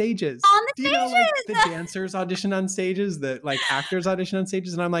Broadway stages. On the Do you know, like the stages! dancers audition on stages, the like actors audition on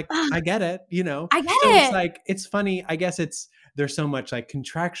stages? And I'm like, I get it, you know? I get So it's it. like, it's funny. I guess there's so much like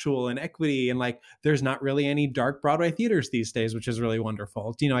contractual and equity and like, there's not really any dark Broadway theaters these days, which is really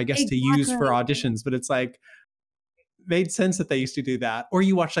wonderful, you know, I guess to use for Exactly. auditions, but it's like, made sense that they used to do that. Or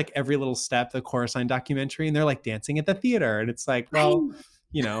you watch like Every Little Step, the Chorus Line documentary, and they're like dancing at the theater. And it's like, well, Right.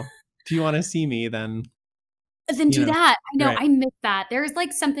 you know, if you want to see me, then, Then you do know, that. I know. right. I miss that. There's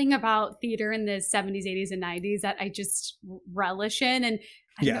like something about theater in the 70s, 80s, and 90s that I just relish in. And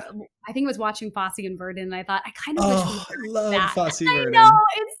Yeah. I think I was watching Fosse and Verdon, and I thought, I kind of wish we Oh, I were love that. Fosse I Verdon. know.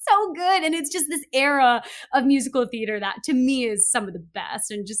 It's so good. And it's just this era of musical theater that to me is some of the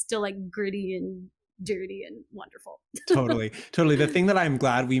best and just still like gritty and dirty and wonderful. Totally. The thing that I'm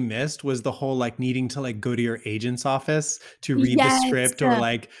glad we missed was the whole like needing to like go to your agent's office to read the Yes. script or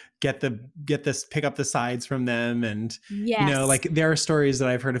like pick up the sides from them. And, you know, Yes. like there are stories that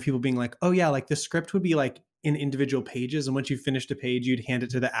I've heard of people being like, oh yeah, like the script would be like in individual pages. And once you finished a page, you'd hand it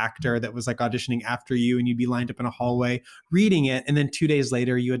to the actor that was like auditioning after you, and you'd be lined up in a hallway reading it. And then 2 days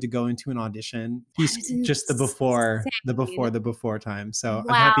later, you had to go into an audition. He's just the before time. So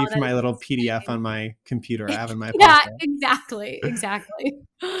I'm happy for my little PDF on my computer I have in my Yeah, pocket. exactly.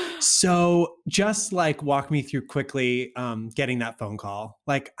 So just like walk me through quickly getting that phone call.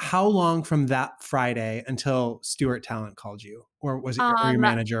 Like how long from that Friday until Stuart Talent called you? Or was it or your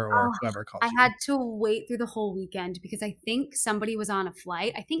manager or whoever called I you? had to wait through the whole weekend because I think somebody was on a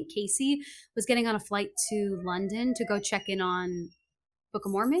flight. I think Casey was getting on a flight to London to go check in on Book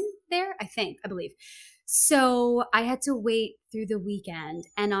of Mormon there, I believe. So I had to wait through the weekend.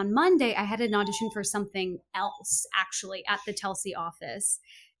 And on Monday, I had an audition for something else, actually, at the Telsey office.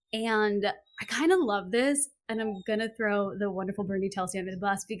 And I kind of love this. And I'm going to throw the wonderful Bernie Telsey under the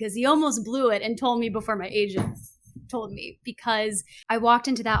bus because he almost blew it and told me before my agent told me, because I walked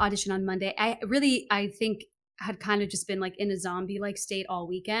into that audition on Monday. I think had kind of just been like in a zombie-like state all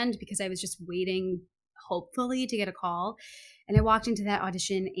weekend because I was just waiting, hopefully, to get a call. And I walked into that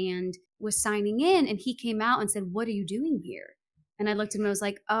audition and was signing in, and he came out and said, "What are you doing here?" And I looked at him and I was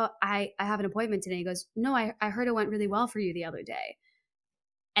like, "Oh, I have an appointment today." He goes, "No, I heard it went really well for you the other day."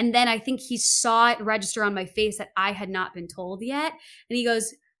 And then I think he saw it register on my face that I had not been told yet. And he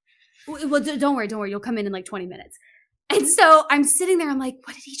goes, "Well, don't worry. You'll come in like 20 minutes. And so I'm sitting there. I'm like,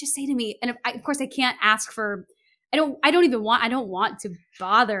 what did he just say to me? And of course I can't ask for, I don't want to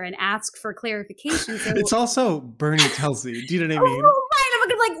bother and ask for clarification. So it's also Bernie Telsey. Do you know what I mean? Oh,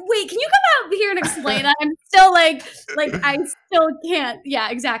 right. I'm like, wait, can you come out here and explain that? I'm still like I still can't. Yeah,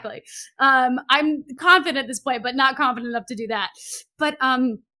 exactly. I'm confident at this point, but not confident enough to do that. But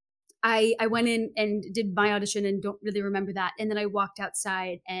I went in and did my audition and don't really remember that. And then I walked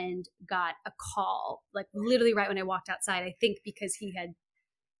outside and got a call, like literally right when I walked outside, I think because he had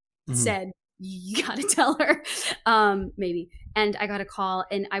said, you got to tell her, maybe. And I got a call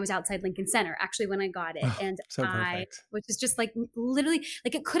and I was outside Lincoln Center actually when I got it. And so perfect. which is just like literally,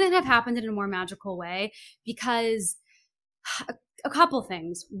 like it couldn't have happened in a more magical way because a couple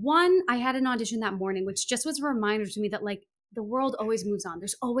things. One, I had an audition that morning, which just was a reminder to me that like, the world always moves on.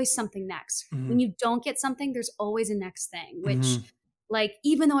 There's always something next. When you don't get something, there's always a next thing, which like,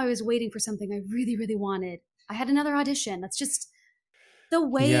 even though I was waiting for something I really, really wanted, I had another audition. That's just the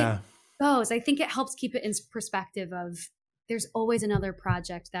way it goes. I think it helps keep it in perspective of there's always another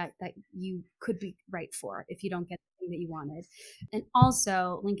project that you could be right for if you don't get the thing that you wanted. And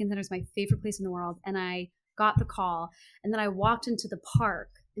also Lincoln Center is my favorite place in the world. And I got the call and then I walked into the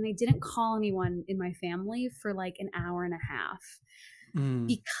park. And I didn't call anyone in my family for like an hour and a half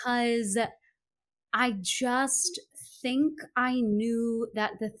because I just think I knew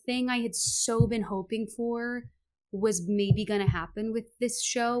that the thing I had so been hoping for was maybe going to happen with this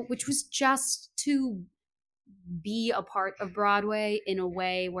show, which was just to be a part of Broadway in a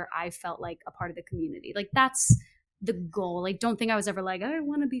way where I felt like a part of the community. Like that's the goal. I don't think I was ever like, I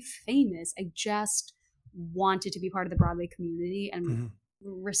want to be famous. I just wanted to be part of the Broadway community and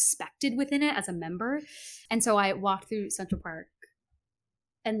respected within it as a member. And so I walked through Central Park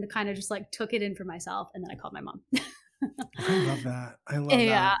and kind of just like took it in for myself. And then I called my mom. I love that. I love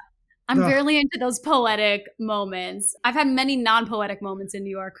that. I'm Ugh. really into those poetic moments. I've had many non-poetic moments in New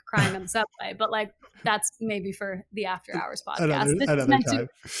York crying on the subway, but like that's maybe for the After Hours podcast. This is Another meant to time.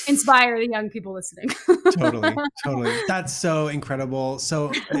 inspire the young people listening. Totally. That's so incredible.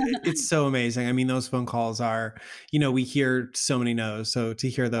 So it's so amazing. I mean, those phone calls are, we hear so many no's. So to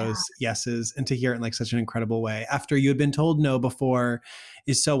hear Yeah. those yeses and to hear it in like such an incredible way after you had been told no before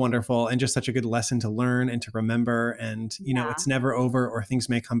is so wonderful and just such a good lesson to learn and to remember. And, it's never over or things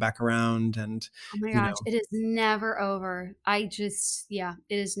may come back around. And, Oh my gosh, it is never over. It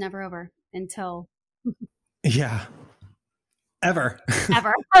is never over until yeah. Ever.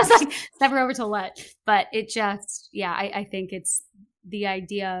 ever. I was like, it's never over till what? But it just, I think it's the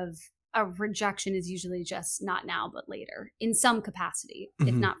idea of a rejection is usually just not now, but later in some capacity.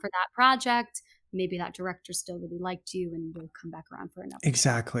 If not for that project, maybe that director still really liked you and will come back around for another.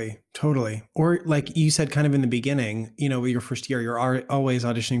 Exactly. Totally. Or like you said, kind of in the beginning, your first year, you're always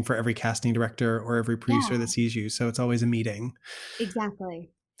auditioning for every casting director or every producer that sees you. So it's always a meeting.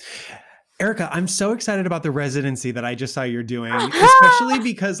 Exactly. Erika, I'm so excited about the residency that I just saw you're doing, especially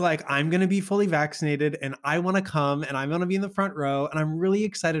because like I'm going to be fully vaccinated and I want to come and I'm going to be in the front row. And I'm really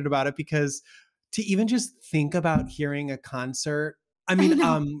excited about it because to even just think about hearing a concert. I mean,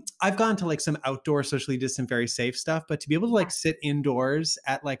 I've gone to like some outdoor socially distant, very safe stuff, but to be able to like sit indoors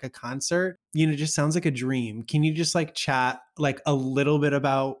at like a concert, just sounds like a dream. Can you just like chat like a little bit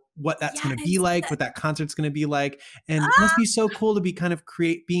about what that's going to be like, what that concert's going to be like? And it must be so cool to be kind of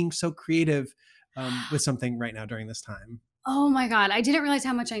being so creative with something right now during this time. Oh my God. I didn't realize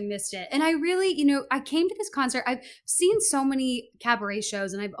how much I missed it. And I really, I came to this concert. I've seen so many cabaret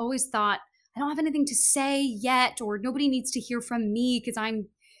shows and I've always thought, I don't have anything to say yet, or nobody needs to hear from me because I'm,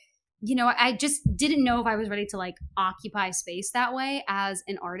 I just didn't know if I was ready to like occupy space that way as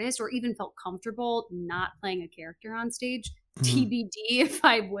an artist or even felt comfortable not playing a character on stage. TBD if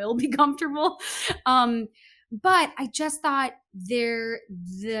I will be comfortable. But I just thought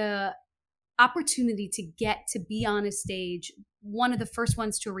the opportunity to get to be on a stage, one of the first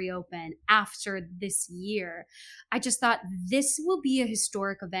ones to reopen after this year, I just thought this will be a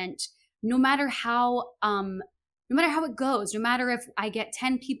historic event. No matter how it goes, no matter if I get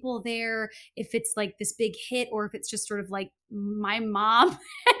 10 people there, if it's like this big hit, or if it's just sort of like my mom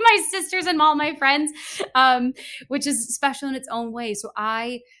and my sisters and all my friends, which is special in its own way. So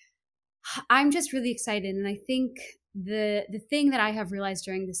I'm just really excited. And I think the thing that I have realized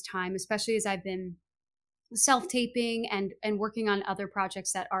during this time, especially as I've been self-taping and working on other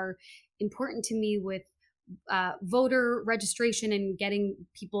projects that are important to me with voter registration and getting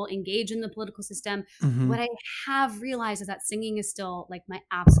people engaged in the political system, what I have realized is that singing is still like my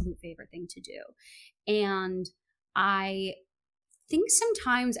absolute favorite thing to do. And I think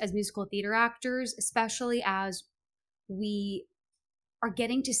sometimes as musical theater actors, especially as we are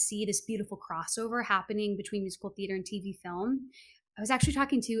getting to see this beautiful crossover happening between musical theater and TV film. I was actually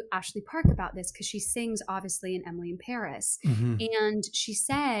talking to Ashley Park about this because she sings obviously in Emily in Paris. And she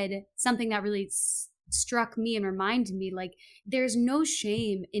said something that really struck me and reminded me, like, there's no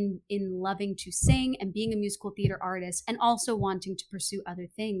shame in loving to sing and being a musical theater artist and also wanting to pursue other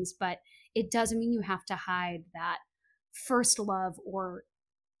things, but it doesn't mean you have to hide that first love or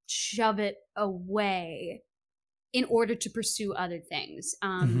shove it away in order to pursue other things.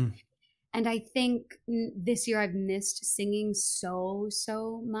 And I think this year I've missed singing so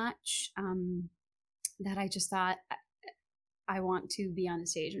much that I just thought I want to be on a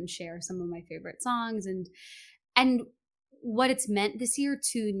stage and share some of my favorite songs and what it's meant this year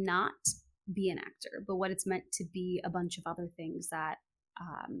to not be an actor, but what it's meant to be a bunch of other things that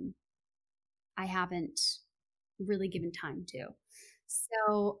I haven't really given time to.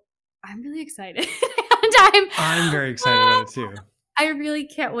 So I'm really excited. And I'm very excited about it too. I really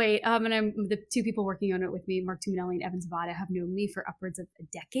can't wait. And the two people working on it with me, Mark Tuminelli and Evan Zavada, have known me for upwards of a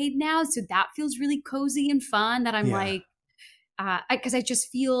decade now. So that feels really cozy and fun that I'm like, because I just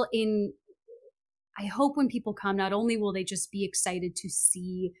feel I hope when people come, not only will they just be excited to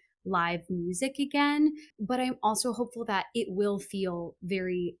see live music again, but I'm also hopeful that it will feel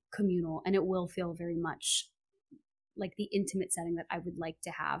very communal and it will feel very much like the intimate setting that I would like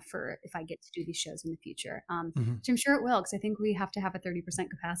to have for if I get to do these shows in the future, which I'm sure it will, because I think we have to have a 30%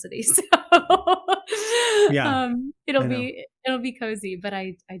 capacity. So it'll be cozy, but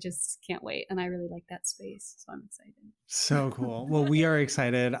I just can't wait. And I really like that space. So I'm excited. So cool. Well, we are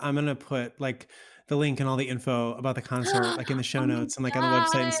excited. I'm going to put like the link and all the info about the concert, like in the show notes and like on the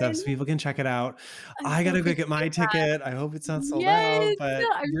website and stuff, so people can check it out. I got to go get my ticket. I hope it's not sold out, but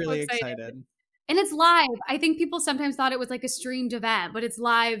I'm really excited. And it's live. I think people sometimes thought it was like a streamed event, but it's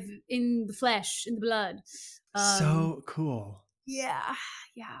live in the flesh, in the blood. So cool. Yeah.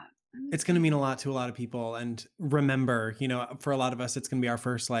 it's going to mean a lot to a lot of people. And remember, for a lot of us, it's going to be our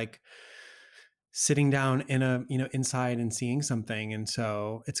first, like, sitting down in a, inside and seeing something. And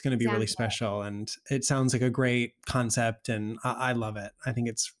so it's going to be really special. And it sounds like a great concept. And I love it. I think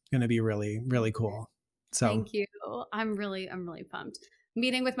it's going to be really, really cool. So thank you. I'm really pumped.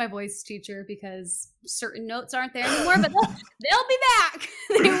 Meeting with my voice teacher because certain notes aren't there anymore, but they'll be back.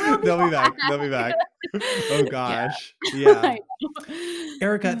 They'll be back. Oh gosh. Yeah.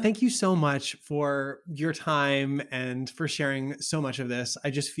 Erika, thank you so much for your time and for sharing so much of this. I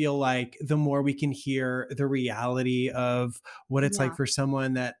just feel like the more we can hear the reality of what it's like for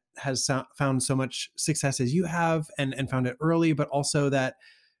someone that has found so much success as you have and found it early, but also that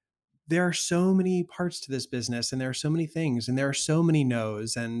there are so many parts to this business and there are so many things and there are so many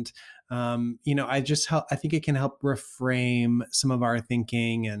no's. And, I think it can help reframe some of our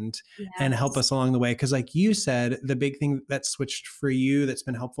thinking and help us along the way. Cause like you said, the big thing that switched for you that's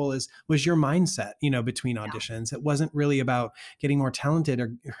been helpful was your mindset, between auditions. It wasn't really about getting more talented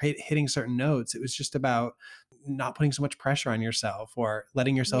or hitting certain notes. It was just about not putting so much pressure on yourself or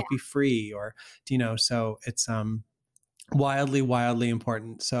letting yourself be free or, so it's, wildly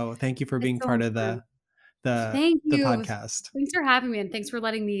important. So thank you for being part of the podcast. Thanks for having me and thanks for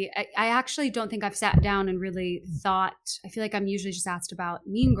letting me. I actually don't think I've sat down and really thought. I feel like I'm usually just asked about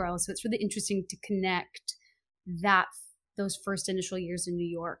Mean Girls, so it's really interesting to connect those first initial years in New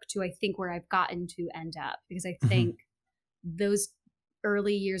York to I think where I've gotten to end up, because I think those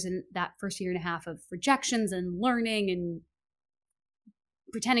early years in that first year and a half of rejections and learning and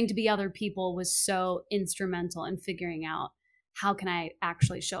pretending to be other people was so instrumental in figuring out how can I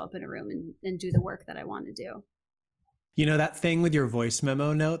actually show up in a room and do the work that I want to do. That thing with your voice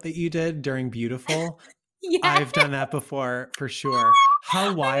memo note that you did during Beautiful, I've done that before for sure.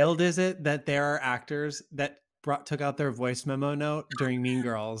 How wild is it that there are actors that took out their voice memo note during Mean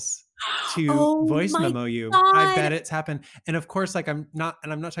Girls to voice memo you? God. I bet it's happened. And of course, like I'm not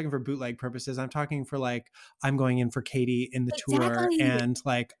talking for bootleg purposes. I'm talking for like, I'm going in for Katie in the tour and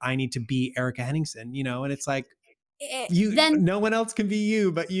like, I need to be Erika Henningsen, and it's like, no one else can be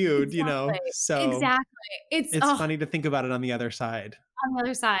you, but you, so it's funny to think about it on the other side.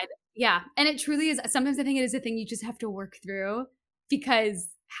 Yeah. And it truly is. Sometimes I think it is a thing you just have to work through, because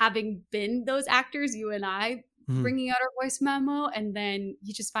having been those actors, you and I, bringing out our voice memo, and then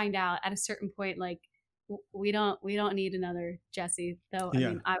you just find out at a certain point, like, we don't need another Jessie, though. I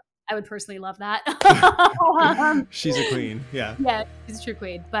mean, I would personally love that. She's a queen. Yeah, she's a true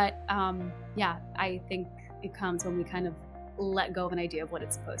queen. But I think it comes when we kind of let go of an idea of what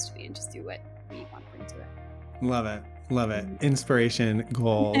it's supposed to be and just do what we want to bring to it. Love it. Inspiration,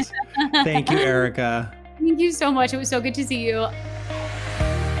 goals. Thank you, Erika. Thank you so much. It was so good to see you.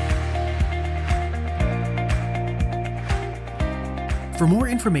 For more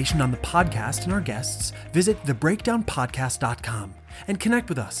information on the podcast and our guests, visit thebreakdownpodcast.com and connect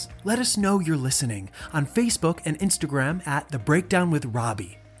with us. Let us know you're listening on Facebook and Instagram at The Breakdown with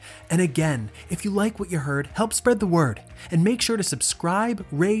Robbie. And again, if you like what you heard, help spread the word and make sure to subscribe,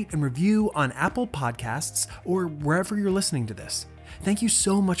 rate, and review on Apple Podcasts or wherever you're listening to this. Thank you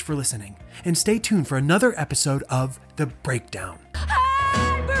so much for listening, and stay tuned for another episode of The Breakdown.